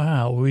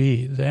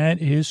 wow-wee,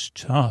 that is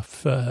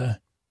tough. Let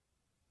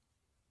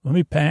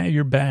me pat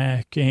your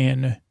back,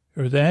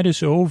 or that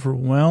is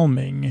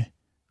overwhelming,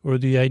 or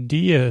the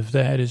idea of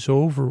that is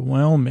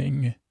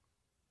overwhelming.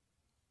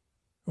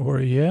 Or,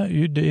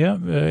 it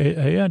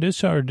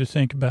is hard to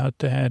think about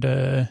that.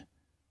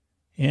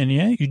 And,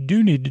 you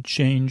do need to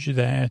change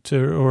that,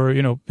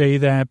 or pay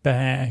that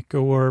back,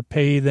 or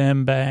pay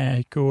them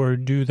back, or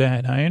do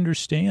that. I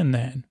understand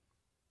that.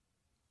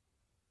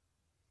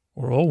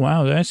 Or, oh,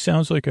 wow, that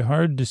sounds like a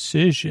hard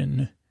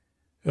decision.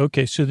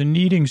 Okay, so the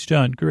kneading's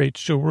done. Great.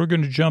 So we're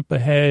going to jump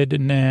ahead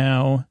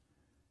now.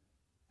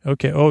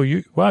 Okay. Oh,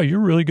 you're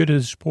really good at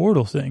this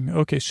portal thing.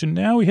 Okay, so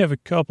now we have a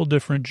couple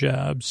different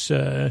jobs.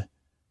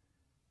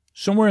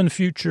 Somewhere in the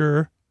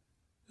future,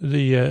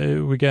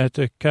 we got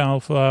the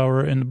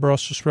cauliflower and the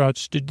Brussels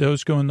sprouts. Did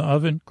those go in the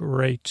oven?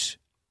 Great.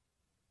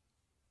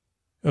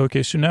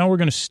 Okay, so now we're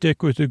going to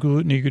stick with the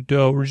gluten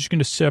dough. We're just going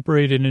to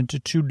separate it into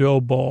 2 dough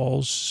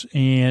balls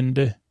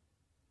and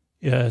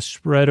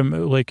spread them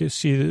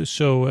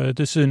so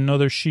this is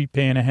another sheet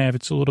pan I have.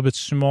 It's a little bit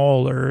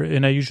smaller,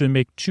 and I usually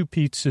make 2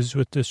 pizzas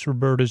with this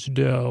Roberta's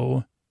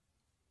dough.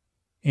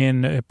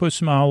 And I put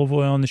some olive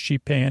oil in the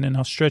sheet pan, and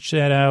I'll stretch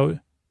that out.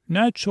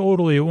 Not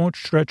totally. It won't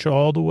stretch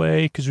all the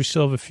way because we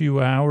still have a few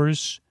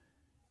hours.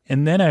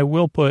 And then I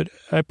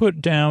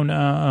put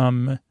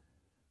down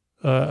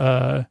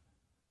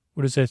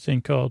what is that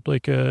thing called?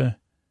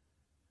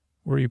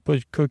 Where you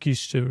put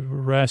cookies to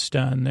rest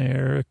on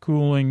there, a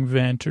cooling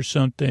vent or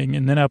something,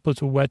 and then I'll put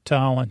the wet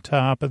towel on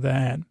top of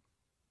that.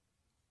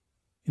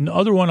 And the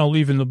other one I'll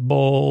leave in the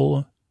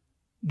bowl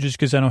just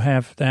because I don't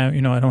have that, I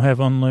don't have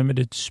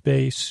unlimited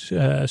space,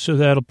 so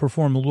that'll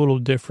perform a little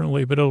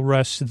differently, but it'll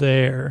rest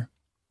there.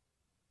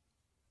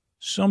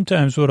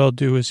 Sometimes what I'll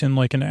do is in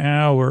like an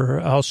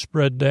hour, I'll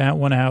spread that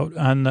one out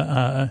on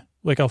the,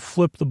 I'll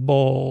flip the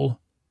bowl.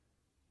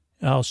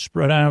 I'll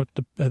spread out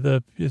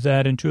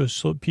that into a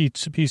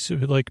piece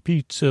of like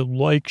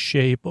pizza-like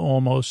shape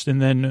almost,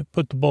 and then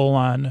put the bowl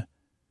on,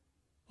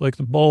 like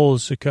the bowl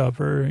is the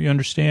cover. You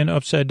understand?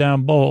 Upside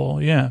down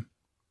bowl, yeah.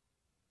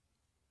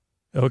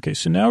 Okay,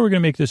 so now we're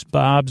going to make this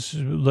Bob's,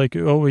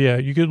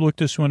 you could look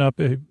this one up.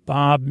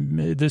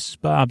 This is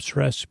Bob's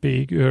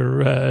recipe,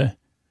 or,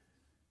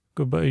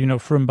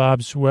 from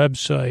Bob's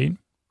website.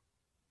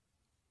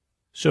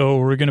 So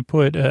we're going to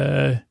put,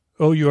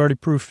 you already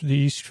proofed the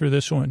yeast for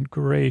this one.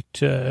 Great.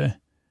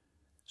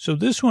 So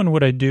this one,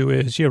 what I do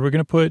is, we're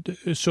going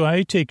to so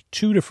I take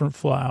 2 different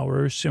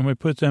flours and we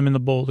put them in the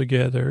bowl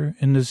together.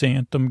 And the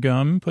xanthan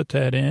gum, put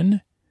that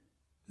in.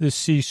 The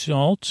sea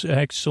salt,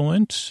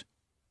 excellent.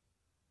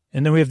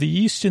 And then we have the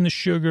yeast and the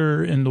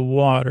sugar and the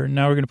water.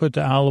 Now we're going to put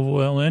the olive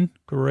oil in.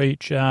 Great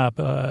job.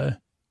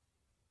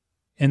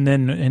 And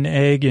then an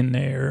egg in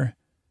there.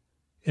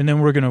 And then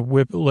we're going to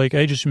whip,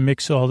 I just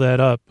mix all that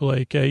up.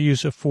 I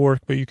use a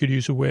fork, but you could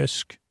use a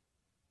whisk.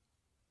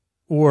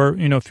 Or,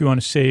 if you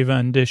want to save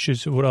on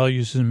dishes, what I'll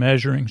use is a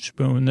measuring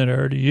spoon that I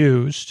already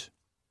used.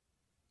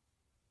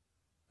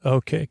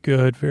 Okay,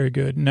 good, very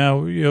good. Now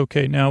we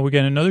got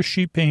another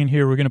sheet pan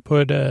here. We're going to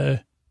put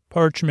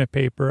parchment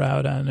paper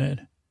out on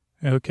it.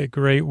 Okay,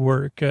 great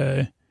work.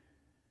 And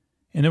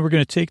then we're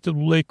going to take the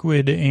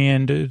liquid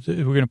and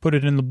we're going to put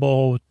it in the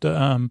bowl with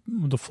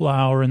the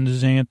flour and the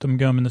xanthan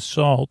gum and the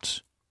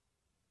salt.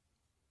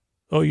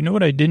 Oh, you know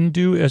what I didn't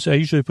do is I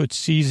usually put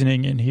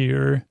seasoning in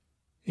here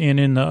and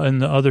in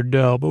the other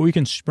dough, but we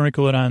can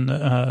sprinkle it on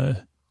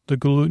the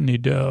gluten-y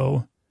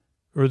dough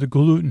or the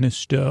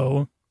glutinous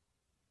dough.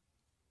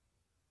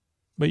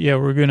 But yeah,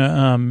 we're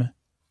gonna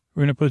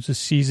put the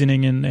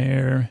seasoning in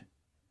there.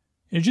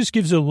 It just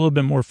gives it a little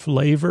bit more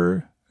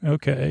flavor.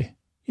 Okay,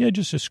 yeah,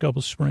 just a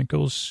couple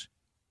sprinkles.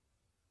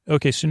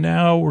 Okay, so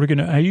now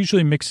I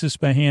usually mix this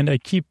by hand. I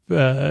keep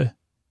a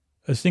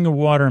thing of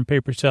water and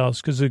paper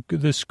towels because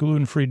this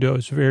gluten-free dough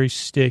is very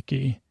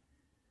sticky.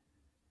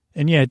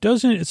 And yeah, it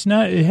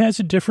has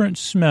a different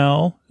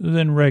smell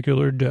than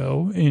regular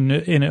dough, and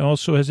it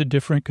also has a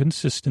different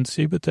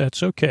consistency, but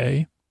that's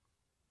okay.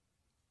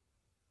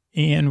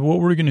 And what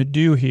we're going to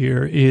do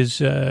here is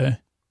once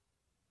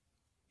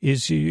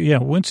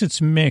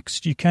it's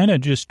mixed, you kind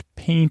of just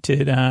paint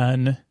it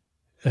on,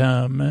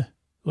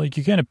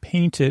 you kind of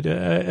paint it.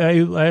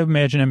 I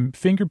imagine I'm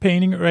finger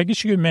painting, or I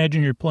guess you could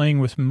imagine you're playing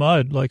with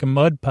mud, like a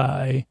mud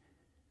pie.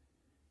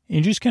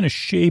 and just kind of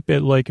shape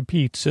it like a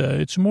pizza.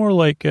 It's more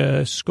like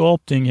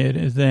sculpting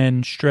it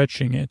than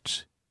stretching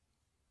it.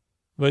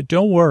 But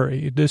don't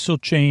worry, this will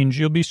change.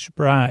 You'll be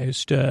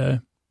surprised.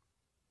 And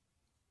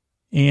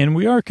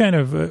we are kind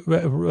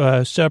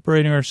of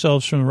separating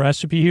ourselves from the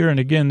recipe here. And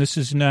again, this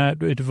is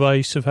not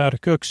advice of how to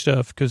cook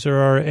stuff because there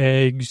are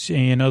eggs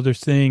and other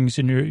things,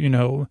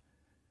 and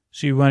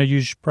so you want to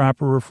use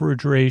proper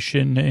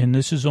refrigeration. And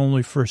this is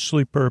only for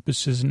sleep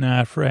purposes,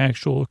 not for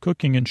actual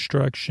cooking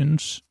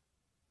instructions.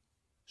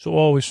 So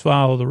always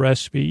follow the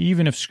recipe,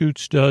 even if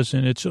Scoots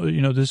doesn't. It's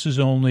this is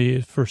only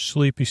for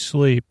sleepy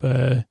sleep.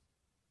 But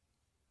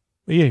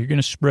yeah, you're going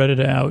to spread it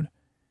out.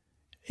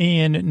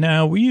 And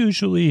now we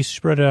usually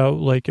spread out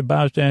like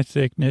about that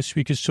thickness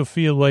because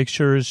Sophia likes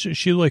hers.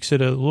 She likes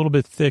it a little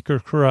bit thicker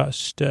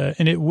crust,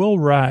 and it will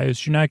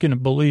rise. You're not going to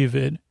believe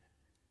it.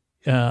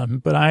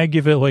 But I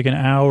give it like an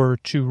hour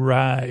to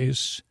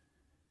rise.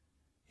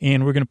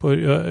 And we're going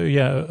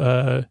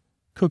to put,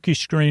 cookie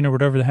screen or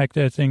whatever the heck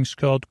that thing's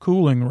called,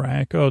 cooling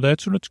rack. Oh,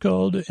 that's what it's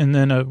called. And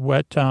then a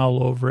wet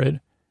towel over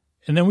it.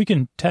 And then we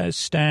can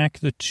stack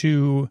the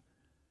two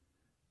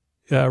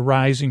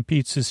rising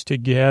pizzas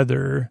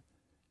together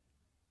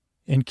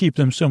and keep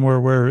them somewhere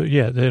where,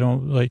 they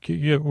don't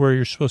where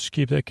you're supposed to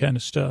keep that kind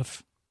of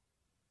stuff.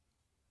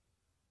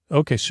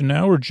 Okay, so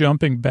now we're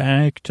jumping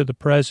back to the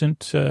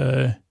present.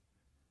 So,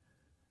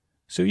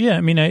 yeah,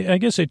 I mean, I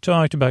guess I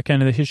talked about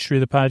kind of the history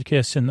of the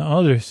podcast and the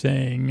other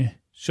thing.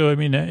 So, I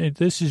mean,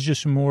 this is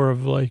just more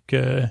of like,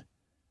 I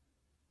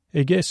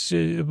guess, I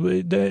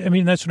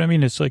mean, that's what I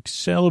mean. It's like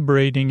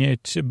celebrating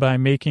it by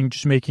making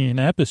an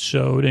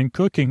episode and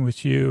cooking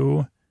with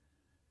you.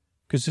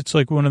 Because it's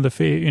like one of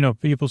the,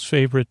 people's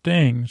favorite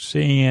things.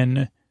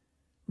 And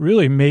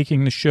really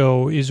making the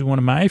show is one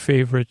of my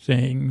favorite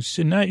things.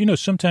 And not,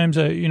 sometimes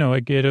I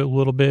get a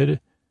little bit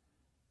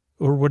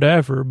or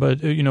whatever.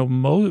 But,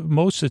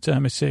 most of the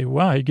time I say,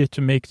 wow, I get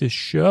to make this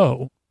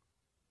show.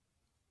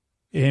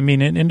 I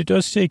mean, and it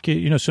does take,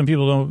 some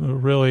people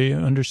don't really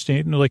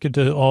understand,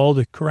 all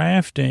the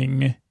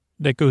crafting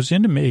that goes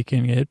into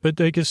making it. But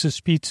I guess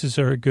these pizzas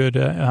are a good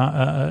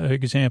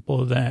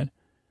example of that.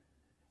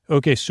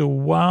 Okay, so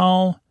we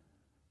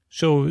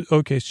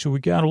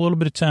got a little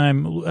bit of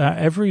time.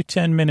 Every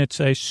 10 minutes,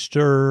 I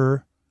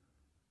stir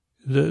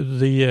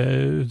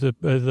the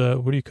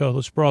what do you call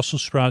this,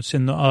 Brussels sprouts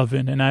in the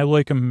oven, and I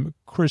like them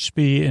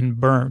crispy and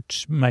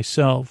burnt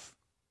myself.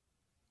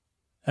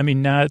 I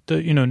mean, not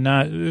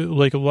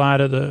like a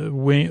lot of the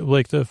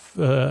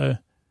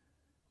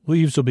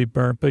leaves will be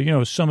burnt,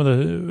 but some of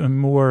the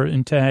more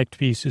intact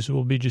pieces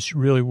will be just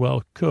really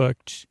well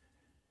cooked.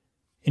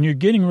 And you're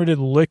getting rid of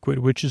the liquid,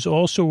 which is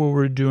also what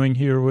we're doing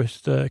here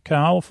with the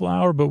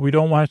cauliflower, but we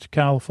don't want the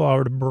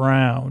cauliflower to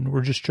brown.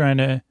 We're just trying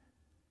to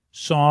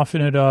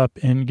soften it up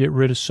and get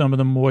rid of some of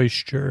the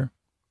moisture.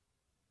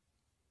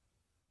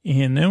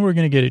 And then we're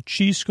going to get a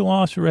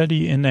cheesecloth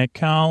ready in that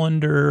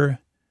colander.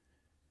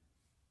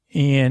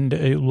 And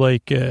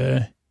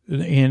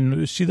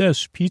and see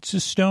those pizza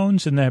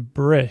stones and that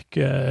brick?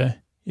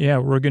 We're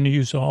going to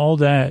use all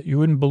that. You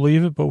wouldn't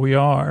believe it, but we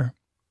are.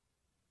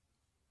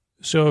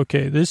 So,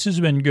 okay, this has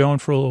been going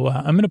for a little while.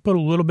 I'm going to put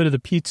a little bit of the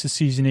pizza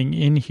seasoning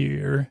in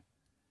here.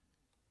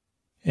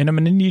 And I'm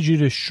going to need you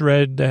to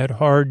shred that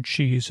hard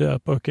cheese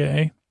up,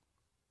 okay?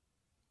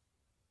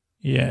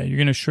 Yeah, you're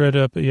going to shred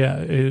up.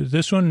 Yeah,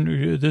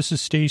 this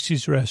is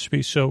Stacy's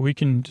recipe, so we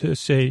can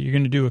say you're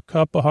going to do a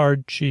cup of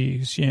hard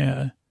cheese.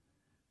 Yeah.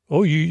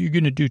 Oh, you're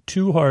going to do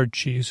 2 hard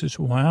cheeses.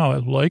 Wow, I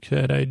like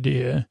that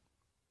idea.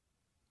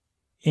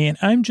 And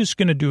I'm just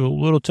going to do a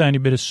little tiny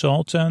bit of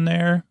salt on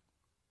there.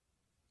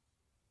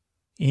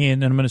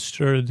 And then I'm going to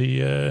stir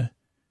the,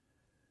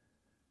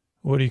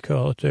 what do you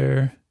call it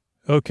there?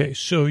 Okay,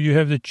 so you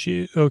have the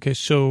cheese. Okay,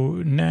 so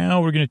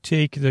now we're going to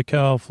take the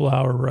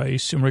cauliflower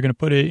rice and we're going to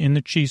put it in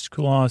the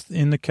cheesecloth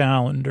in the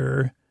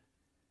colander.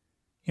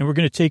 And we're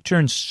going to take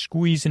turns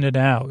squeezing it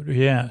out.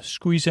 Yeah,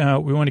 squeeze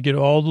out. We want to get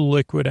all the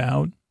liquid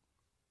out.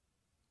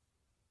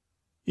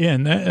 Yeah,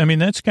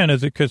 and that's kind of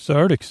the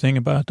cathartic thing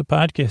about the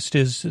podcast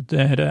is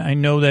that I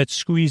know that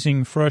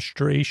squeezing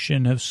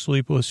frustration of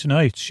sleepless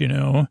nights,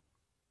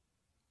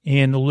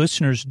 and the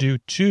listeners do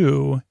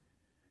too.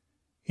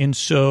 And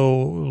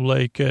so,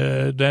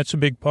 that's a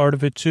big part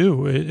of it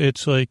too.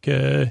 It's like,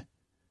 and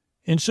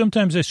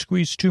sometimes I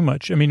squeeze too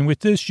much. I mean, with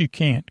this, you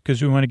can't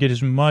because we want to get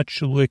as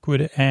much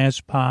liquid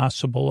as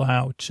possible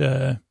out.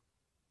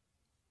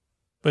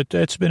 But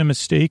that's been a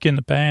mistake in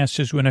the past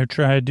is when I've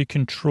tried to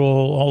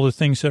control all the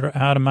things that are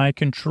out of my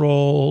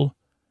control.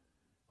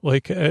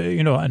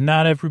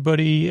 Not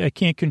everybody, I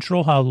can't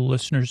control how the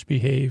listeners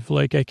behave.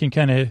 Like I can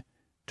kind of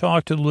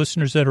talk to the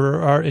listeners that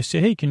are say,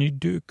 hey,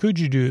 could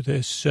you do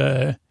this?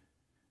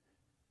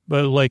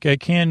 But I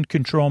can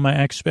control my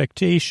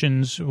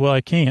expectations. Well,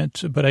 I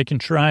can't, but I can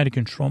try to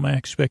control my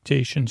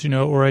expectations,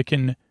 or I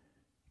can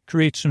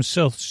create some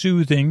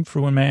self-soothing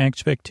for when my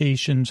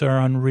expectations are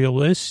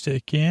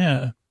unrealistic.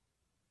 Yeah.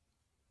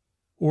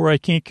 Or I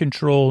can't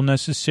control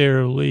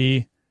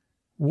necessarily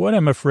what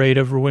I'm afraid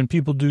of or when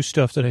people do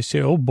stuff that I say,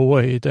 oh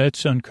boy,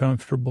 that's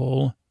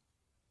uncomfortable.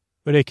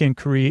 but I can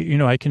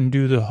create, I can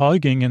do the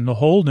hugging and the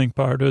holding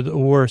part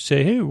or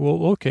say, hey,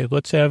 well, okay,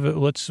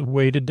 let's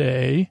wait a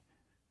day,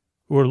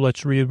 or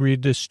let's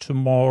reread this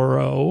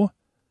tomorrow,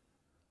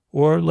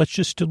 or let's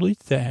just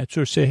delete that,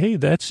 or say, hey,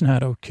 that's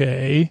not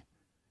okay.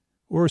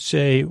 Or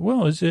say,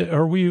 well,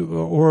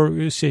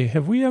 or say,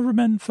 have we ever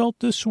felt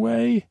this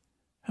way?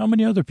 How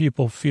many other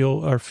people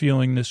are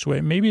feeling this way?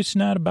 Maybe it's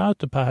not about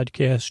the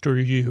podcast or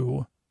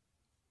you.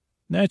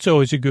 That's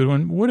always a good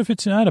one. What if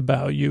it's not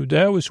about you?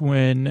 That was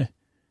when,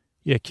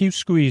 keep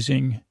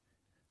squeezing.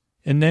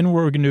 And then what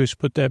we're going to do is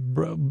put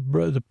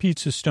the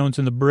pizza stones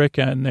and the brick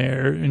on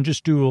there and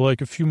just do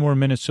like a few more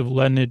minutes of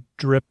letting it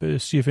drip,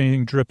 see if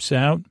anything drips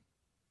out.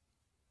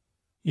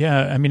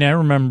 Yeah, I mean, I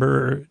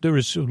remember there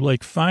was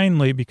like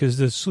finally, because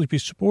the Sleepy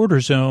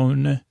Supporter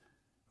Zone,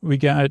 we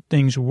got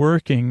things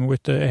working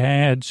with the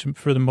ads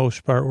for the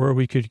most part where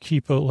we could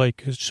keep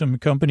like some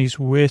companies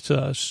with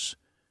us.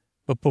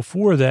 But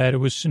before that, it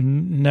was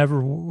never,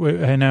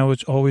 and I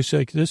was always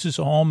like, this is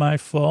all my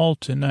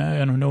fault and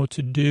I don't know what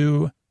to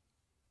do.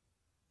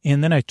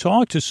 And then I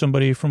talked to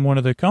somebody from one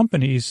of the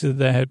companies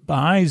that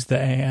buys the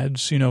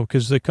ads,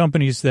 because the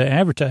companies that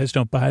advertise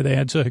don't buy the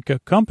ads like a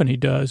company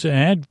does, an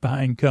ad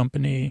buying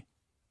company.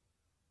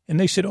 And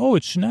they said, oh,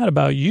 it's not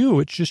about you.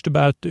 It's just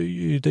about,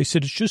 they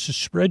said, it's just a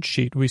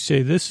spreadsheet. We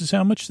say, this is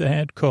how much the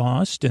ad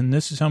cost and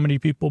this is how many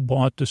people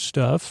bought the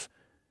stuff.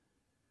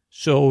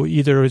 So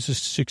either it was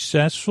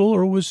successful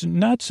or it was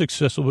not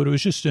successful, but it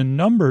was just a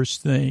numbers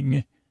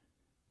thing.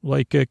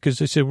 Like, because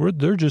they said,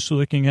 they're just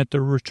looking at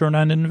the return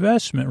on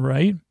investment,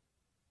 right?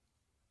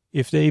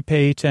 If they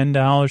pay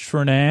 $10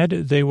 for an ad,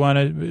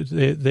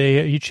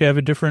 they each have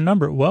a different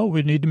number. Well,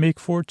 we need to make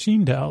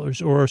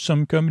 $14. Or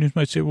some companies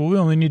might say, well, we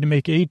only need to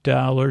make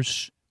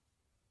 $8.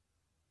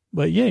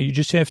 But yeah, you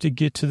just have to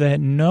get to that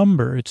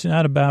number. It's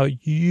not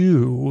about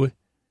you.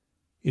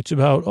 It's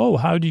about,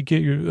 how do you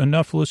get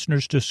enough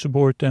listeners to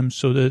support them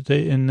so that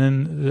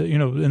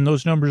and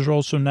those numbers are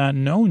also not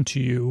known to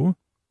you.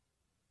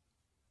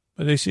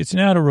 But they say it's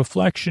not a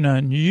reflection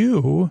on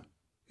you.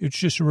 It's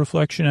just a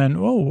reflection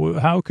on,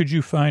 how could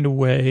you find a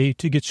way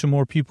to get some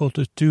more people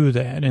to do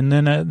that? And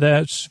then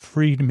that's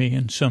freed me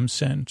in some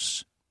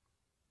sense.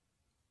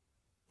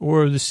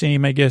 Or the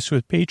same, I guess,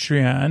 with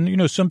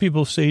Patreon. Some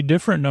people say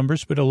different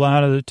numbers, but a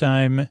lot of the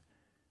time,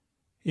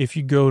 if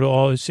you go to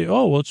all, say,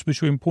 it's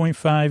between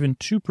 0.5 and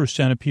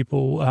 2% of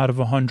people out of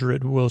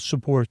 100 will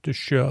support the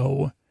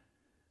show.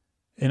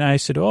 And I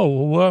said,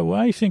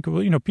 why do you think,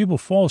 people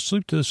fall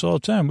asleep to this all the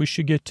time. We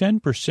should get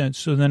 10%.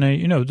 So then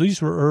these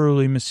were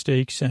early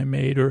mistakes I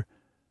made. Or,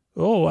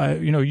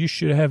 you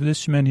should have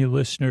this many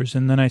listeners.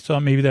 And then I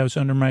thought maybe that was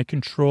under my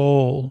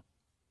control.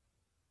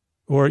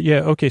 Or,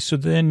 so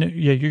then,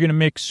 you're going to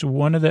mix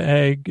one of the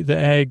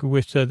egg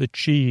with the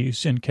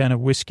cheese and kind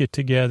of whisk it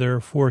together,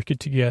 fork it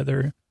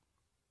together.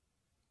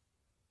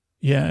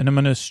 Yeah, and I'm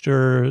going to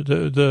stir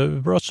the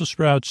Brussels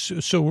sprouts.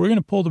 So we're going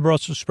to pull the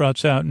Brussels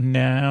sprouts out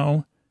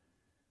now.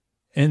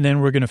 And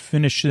then we're going to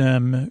finish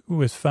them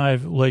with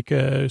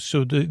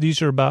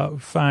these are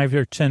about 5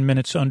 or 10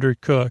 minutes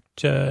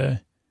undercooked.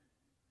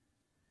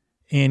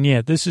 And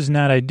this is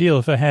not ideal.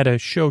 If I had a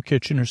show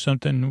kitchen or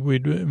something,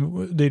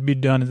 they'd be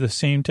done at the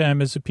same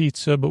time as the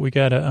pizza, but we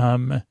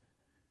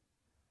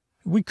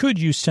could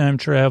use time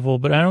travel,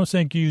 but I don't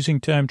think using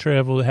time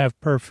travel to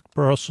have perfect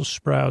Brussels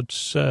sprouts.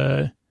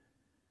 So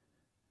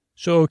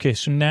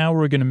now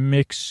we're going to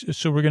mix.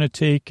 So we're going to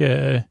take,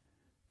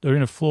 they're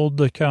going to fold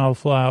the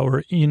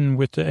cauliflower in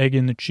with the egg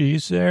and the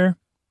cheese there.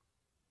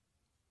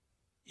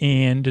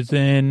 And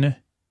then,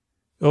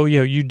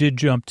 you did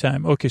jump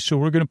time. Okay, so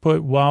we're going to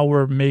put, while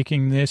we're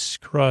making this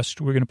crust,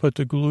 we're going to put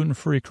the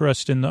gluten-free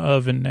crust in the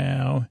oven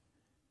now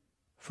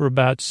for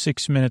about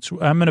 6 minutes.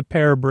 I'm going to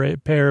pair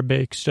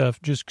bake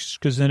stuff just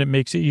because then it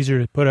makes it easier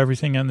to put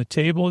everything on the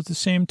table at the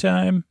same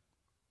time.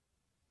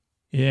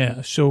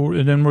 Yeah, so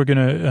then we're going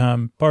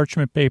to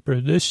parchment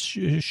paper this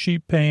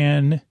sheet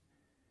pan.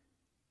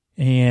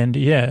 And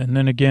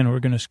then again, we're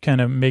going to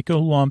kind of make a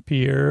lump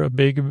here, a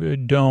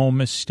big dome,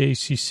 as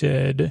Stacy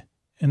said.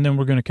 And then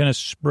we're going to kind of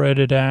spread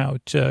it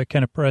out,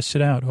 kind of press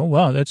it out. Oh,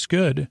 wow, that's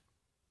good.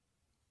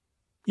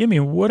 Yeah, I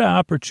mean, what an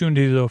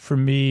opportunity, though, for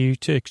me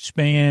to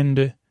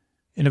expand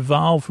and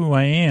evolve who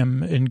I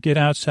am and get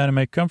outside of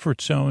my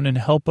comfort zone and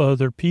help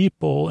other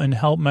people and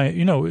help my,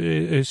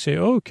 say,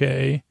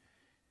 okay.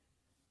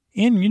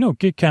 And,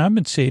 get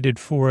compensated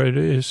for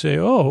it. Say,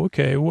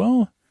 okay,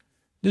 well,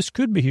 this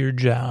could be your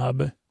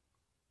job.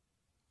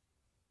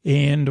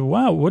 And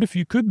wow, what if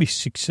you could be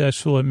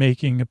successful at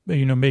making the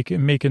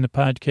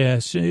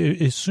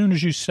podcast as soon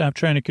as you stop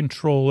trying to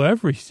control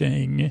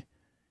everything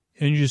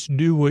and just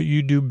do what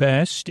you do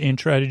best and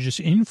try to just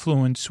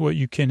influence what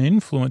you can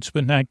influence,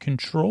 but not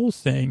control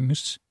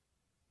things.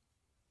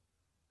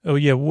 Oh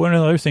yeah. One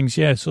of the other things.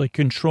 Yeah. It's like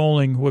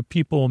controlling what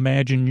people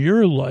imagine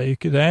you're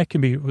like. That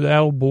can be,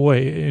 oh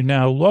boy.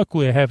 Now,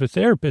 luckily I have a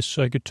therapist,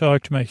 so I could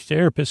talk to my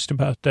therapist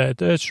about that.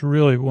 That's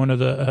really one of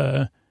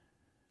the,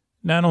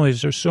 not only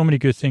is there so many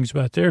good things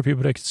about therapy,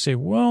 but I could say,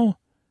 well,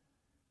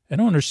 I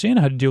don't understand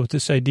how to deal with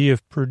this idea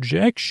of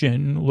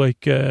projection.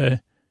 Like,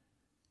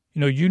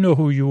 you know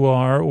who you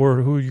are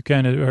or who you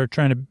kind of are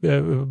trying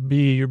to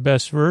be your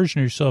best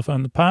version of yourself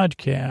on the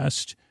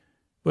podcast,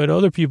 but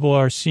other people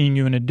are seeing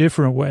you in a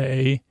different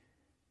way.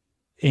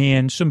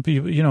 And some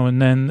people,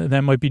 and then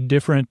that might be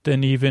different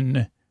than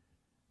even,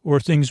 or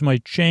things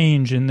might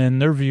change and then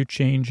their view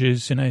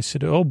changes. And I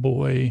said, oh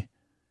boy.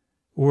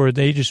 Or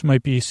they just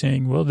might be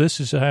saying, well,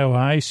 this is how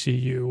I see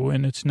you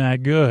and it's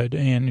not good.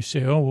 And you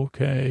say, oh,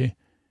 okay.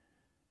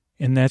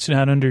 And that's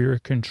not under your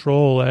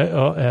control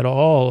at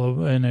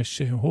all. And I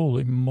say,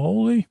 holy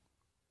moly.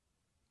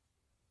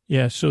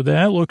 Yeah, so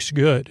that looks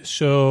good.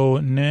 So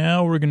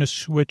now we're going to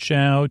switch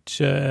out,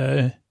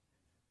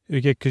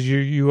 because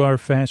you are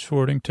fast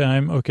forwarding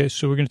time. Okay,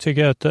 so we're going to take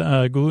out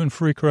the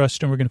gluten-free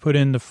crust and we're going to put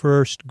in the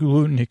first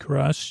gluten-y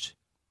crust.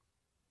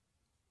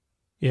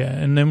 Yeah,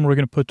 and then we're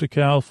going to put the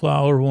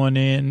cauliflower one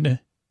in.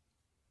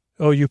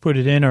 Oh, you put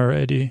it in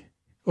already.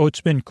 Oh,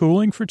 it's been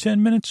cooling for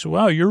 10 minutes?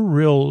 Wow, you're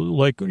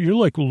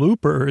like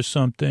Looper or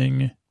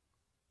something.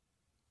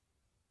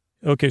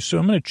 Okay, so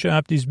I'm going to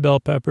chop these bell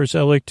peppers.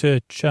 I like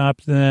to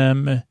chop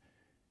them,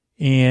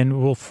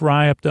 and we'll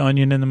fry up the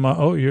onion in the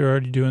oh, you're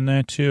already doing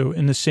that too.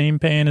 In the same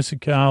pan as the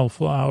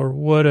cauliflower.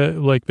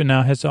 But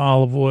now it has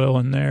olive oil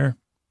in there.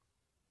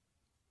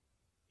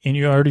 And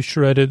you already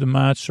shredded the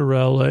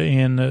mozzarella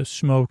and the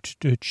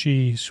smoked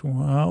cheese.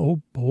 Wow,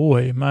 oh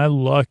boy, am I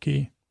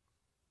lucky.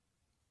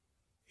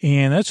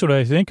 And that's what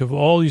I think of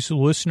all these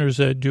listeners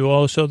that do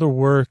all this other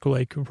work,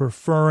 like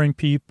referring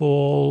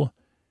people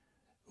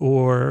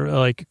or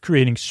like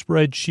creating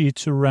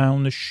spreadsheets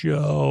around the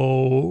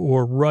show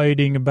or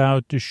writing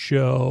about the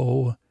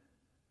show.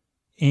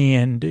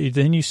 And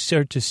then you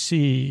start to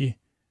see,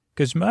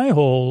 because my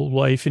whole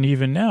life and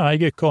even now, I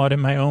get caught in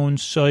my own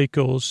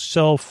cycles,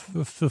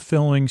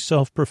 self-fulfilling,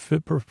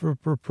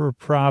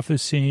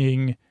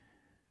 self-prophesying,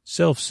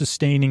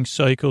 self-sustaining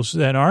cycles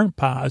that aren't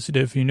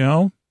positive,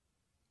 And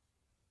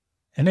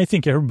I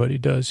think everybody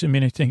does. I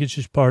mean, I think it's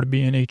just part of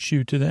being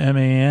HU to the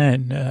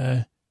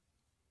MAN.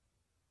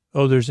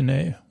 There's an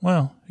A.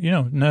 Well,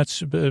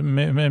 nuts.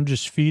 I'm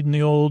just feeding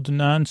the old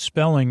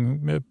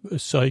non-spelling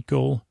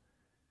cycle.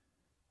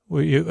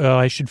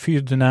 I should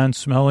feed the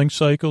non-smelling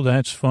cycle.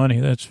 That's funny.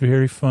 That's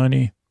very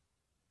funny.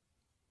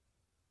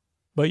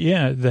 But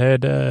yeah,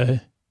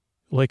 that,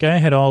 I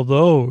had all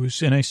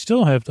those, and I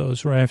still have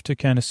those where I have to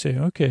kind of say,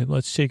 okay,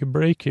 let's take a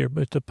break here.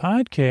 But the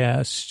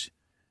podcast,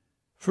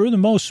 for the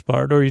most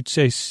part, or you'd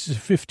say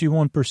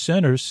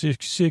 51% or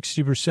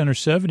 60% or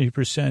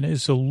 70%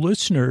 is the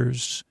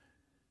listeners.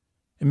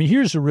 I mean,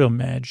 here's the real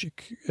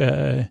magic,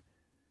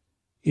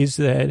 is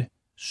that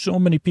so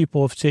many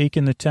people have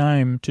taken the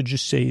time to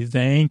just say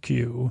thank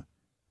you.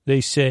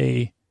 They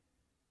say,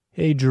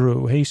 hey,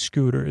 Drew, hey,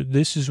 Scooter,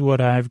 this is what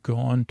I've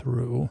gone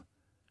through.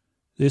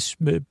 This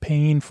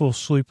painful,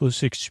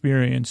 sleepless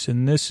experience,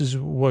 and this is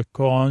what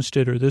caused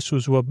it, or this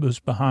was what was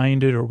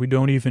behind it, or we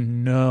don't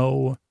even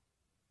know.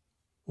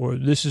 Or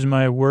this is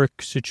my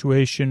work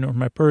situation, or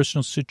my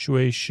personal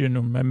situation,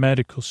 or my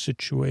medical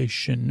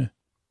situation.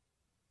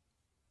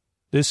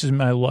 This is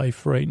my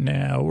life right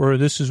now, or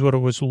this is what it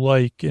was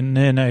like, and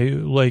then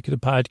the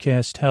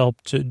podcast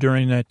helped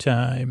during that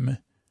time,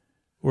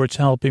 or it's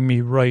helping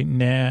me right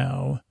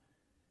now,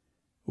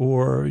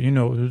 or,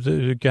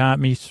 it got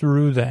me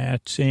through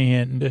that,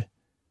 and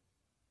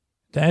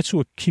that's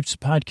what keeps the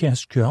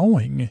podcast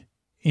going.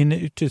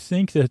 And to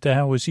think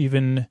that was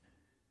even,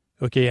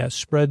 okay, yeah,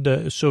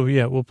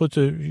 we'll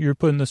you're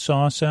putting the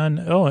sauce on,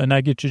 and I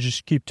get to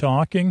just keep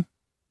talking,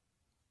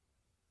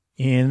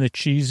 and the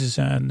cheese is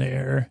on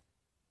there.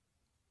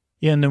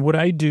 Yeah, and then what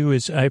I do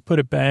is I put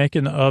it back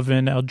in the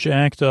oven. I'll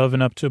jack the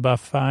oven up to about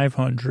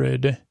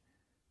 500,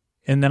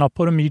 and then I'll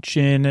put them each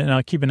in, and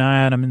I'll keep an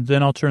eye on them, and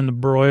then I'll turn the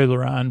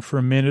broiler on for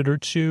a minute or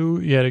two,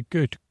 to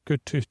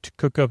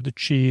cook up the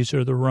cheese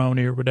or the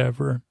roni or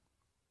whatever.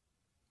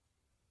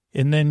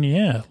 And then,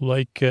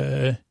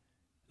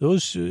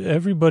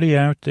 everybody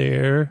out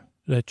there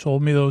that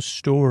told me those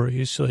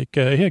stories,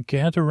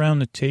 gather around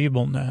the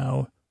table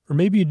now. Or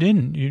maybe you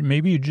didn't.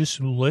 Maybe you just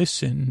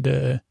listened,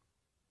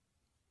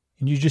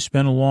 and you just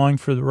been along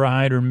for the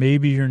ride, or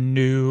maybe you're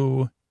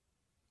new.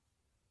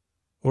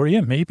 Or,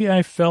 maybe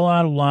I fell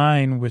out of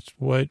line with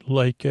what,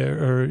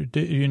 you're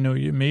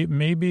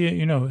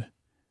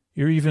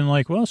even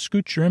like, well,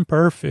 Scoot, you're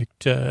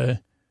imperfect.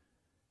 We're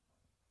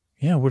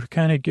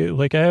kind of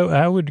good.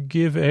 I would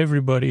give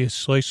everybody a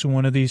slice of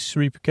one of these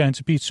three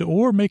kinds of pizza,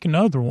 or make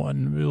another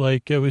one,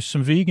 with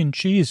some vegan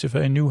cheese if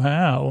I knew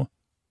how.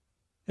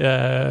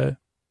 I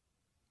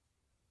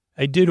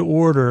did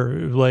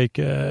order,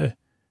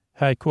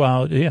 high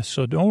quality. Yeah,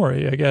 so don't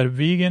worry. I got a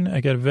vegan, I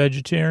got a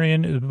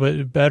vegetarian,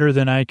 but better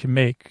than I can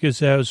make, because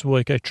that was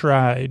I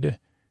tried,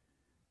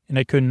 and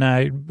I could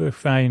not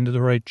find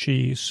the right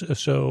cheese.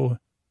 So,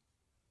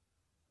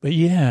 but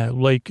yeah,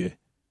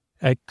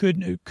 I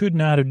could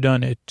not have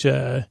done it.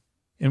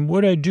 And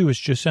what I do is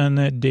just on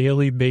that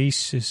daily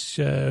basis,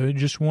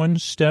 just one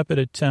step at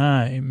a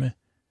time.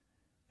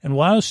 And a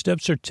lot of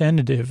steps are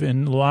tentative,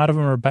 and a lot of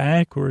them are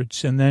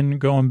backwards and then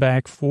going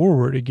back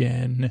forward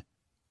again.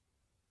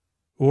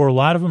 Or a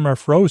lot of them are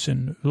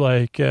frozen,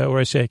 like where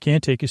I say I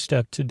can't take a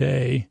step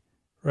today,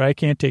 or I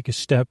can't take a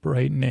step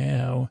right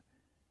now.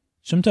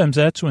 Sometimes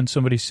that's when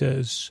somebody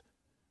says,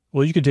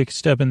 well, you could take a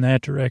step in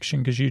that direction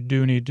because you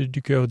do need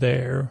to go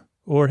there.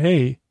 Or,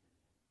 hey,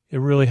 it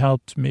really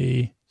helped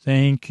me.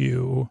 Thank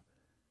you.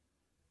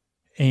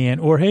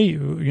 Or, hey,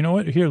 you know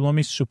what? Here, let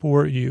me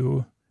support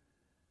you.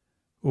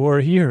 Or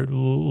here,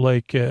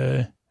 like,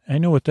 I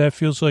know what that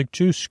feels like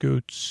too,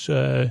 Scoots.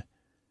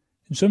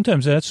 And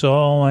sometimes that's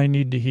all I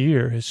need to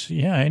hear is,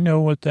 yeah, I know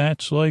what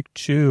that's like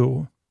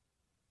too.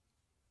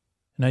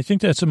 And I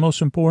think that's the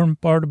most important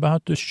part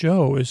about the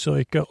show is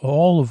like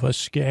all of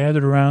us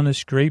gathered around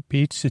this great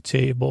pizza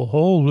table.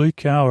 Holy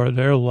cow, are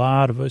there a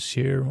lot of us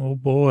here? Oh,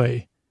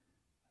 boy.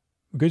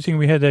 Good thing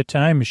we had that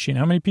time machine.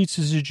 How many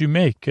pizzas did you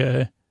make?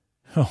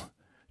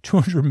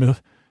 200 mil,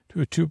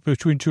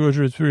 between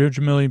 200 and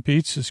 300 million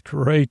pizzas.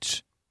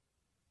 Great.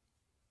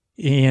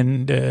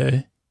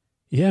 And,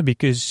 yeah,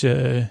 because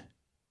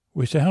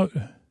without,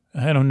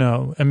 I don't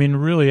know. I mean,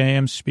 really, I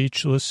am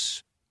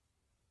speechless.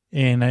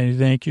 And I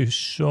thank you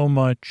so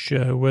much,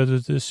 whether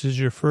this is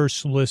your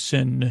first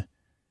listen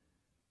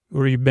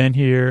or you've been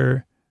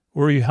here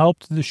or you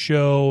helped the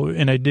show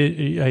and I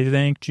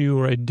thanked you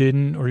or I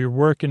didn't, or you're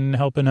working,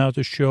 helping out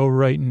the show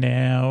right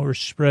now or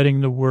spreading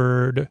the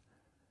word,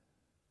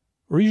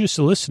 or you're just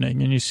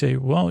listening and you say,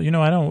 well, you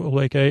know, I don't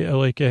like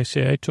I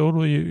say, I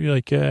totally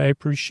I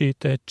appreciate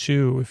that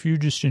too. If you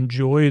just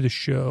enjoy the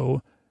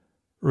show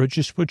or it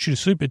just puts you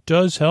to sleep, it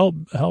does help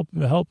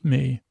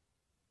me.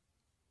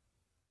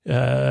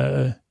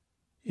 Yeah,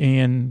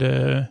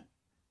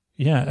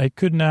 I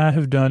could not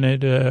have done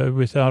it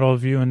without all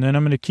of you. And then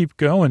I'm going to keep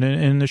going,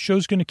 and the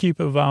show's going to keep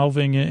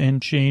evolving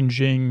and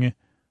changing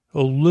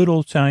a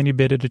little tiny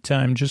bit at a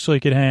time, just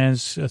like it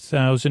has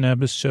 1,000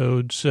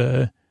 episodes,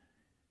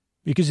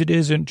 because it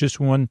isn't just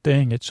one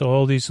thing. It's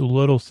all these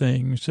little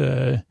things,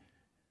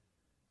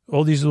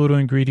 all these little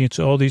ingredients,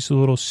 all these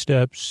little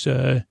steps,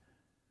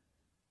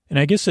 and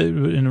I guess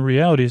in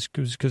reality is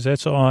because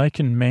that's all I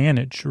can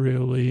manage,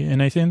 really.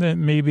 And I think that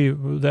maybe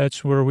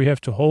that's where we have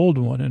to hold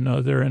one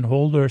another and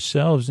hold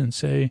ourselves and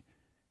say,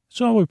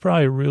 that's all we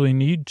probably really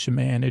need to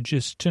manage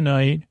is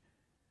tonight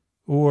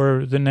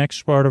or the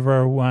next part of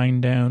our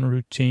wind down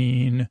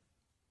routine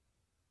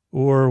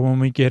or when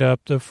we get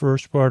up the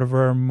first part of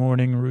our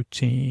morning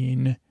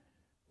routine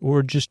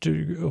or just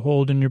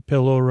holding your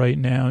pillow right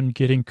now and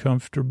getting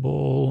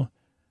comfortable.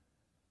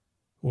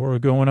 Or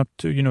going up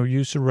to,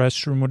 use the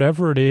restroom,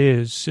 whatever it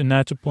is, and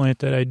not to plant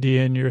that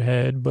idea in your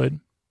head, but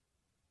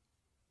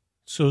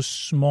so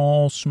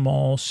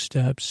small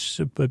steps,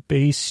 but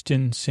based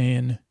in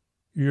saying,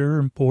 you're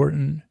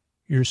important,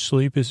 your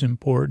sleep is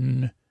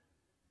important,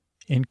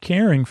 and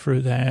caring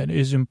for that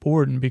is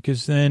important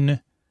because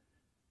then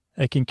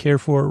I can care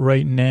for it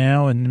right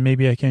now, and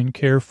maybe I can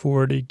care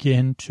for it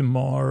again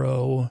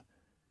tomorrow.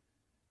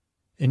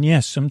 And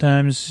yes,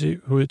 sometimes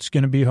it's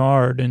going to be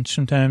hard, and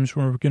sometimes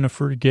we're going to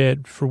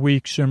forget for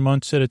weeks or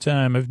months at a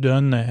time. I've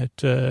done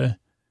that.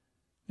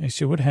 I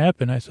say, what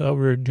happened? I thought we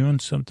were doing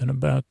something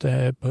about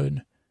that, but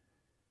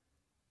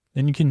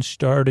then you can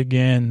start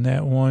again,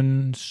 that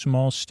one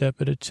small step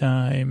at a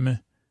time,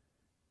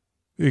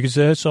 because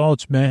that's all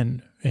it's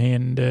been.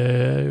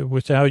 And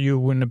without you, it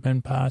wouldn't have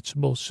been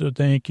possible. So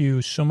thank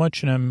you so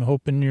much, and I'm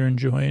hoping you're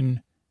enjoying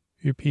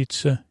your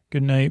pizza.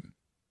 Good night.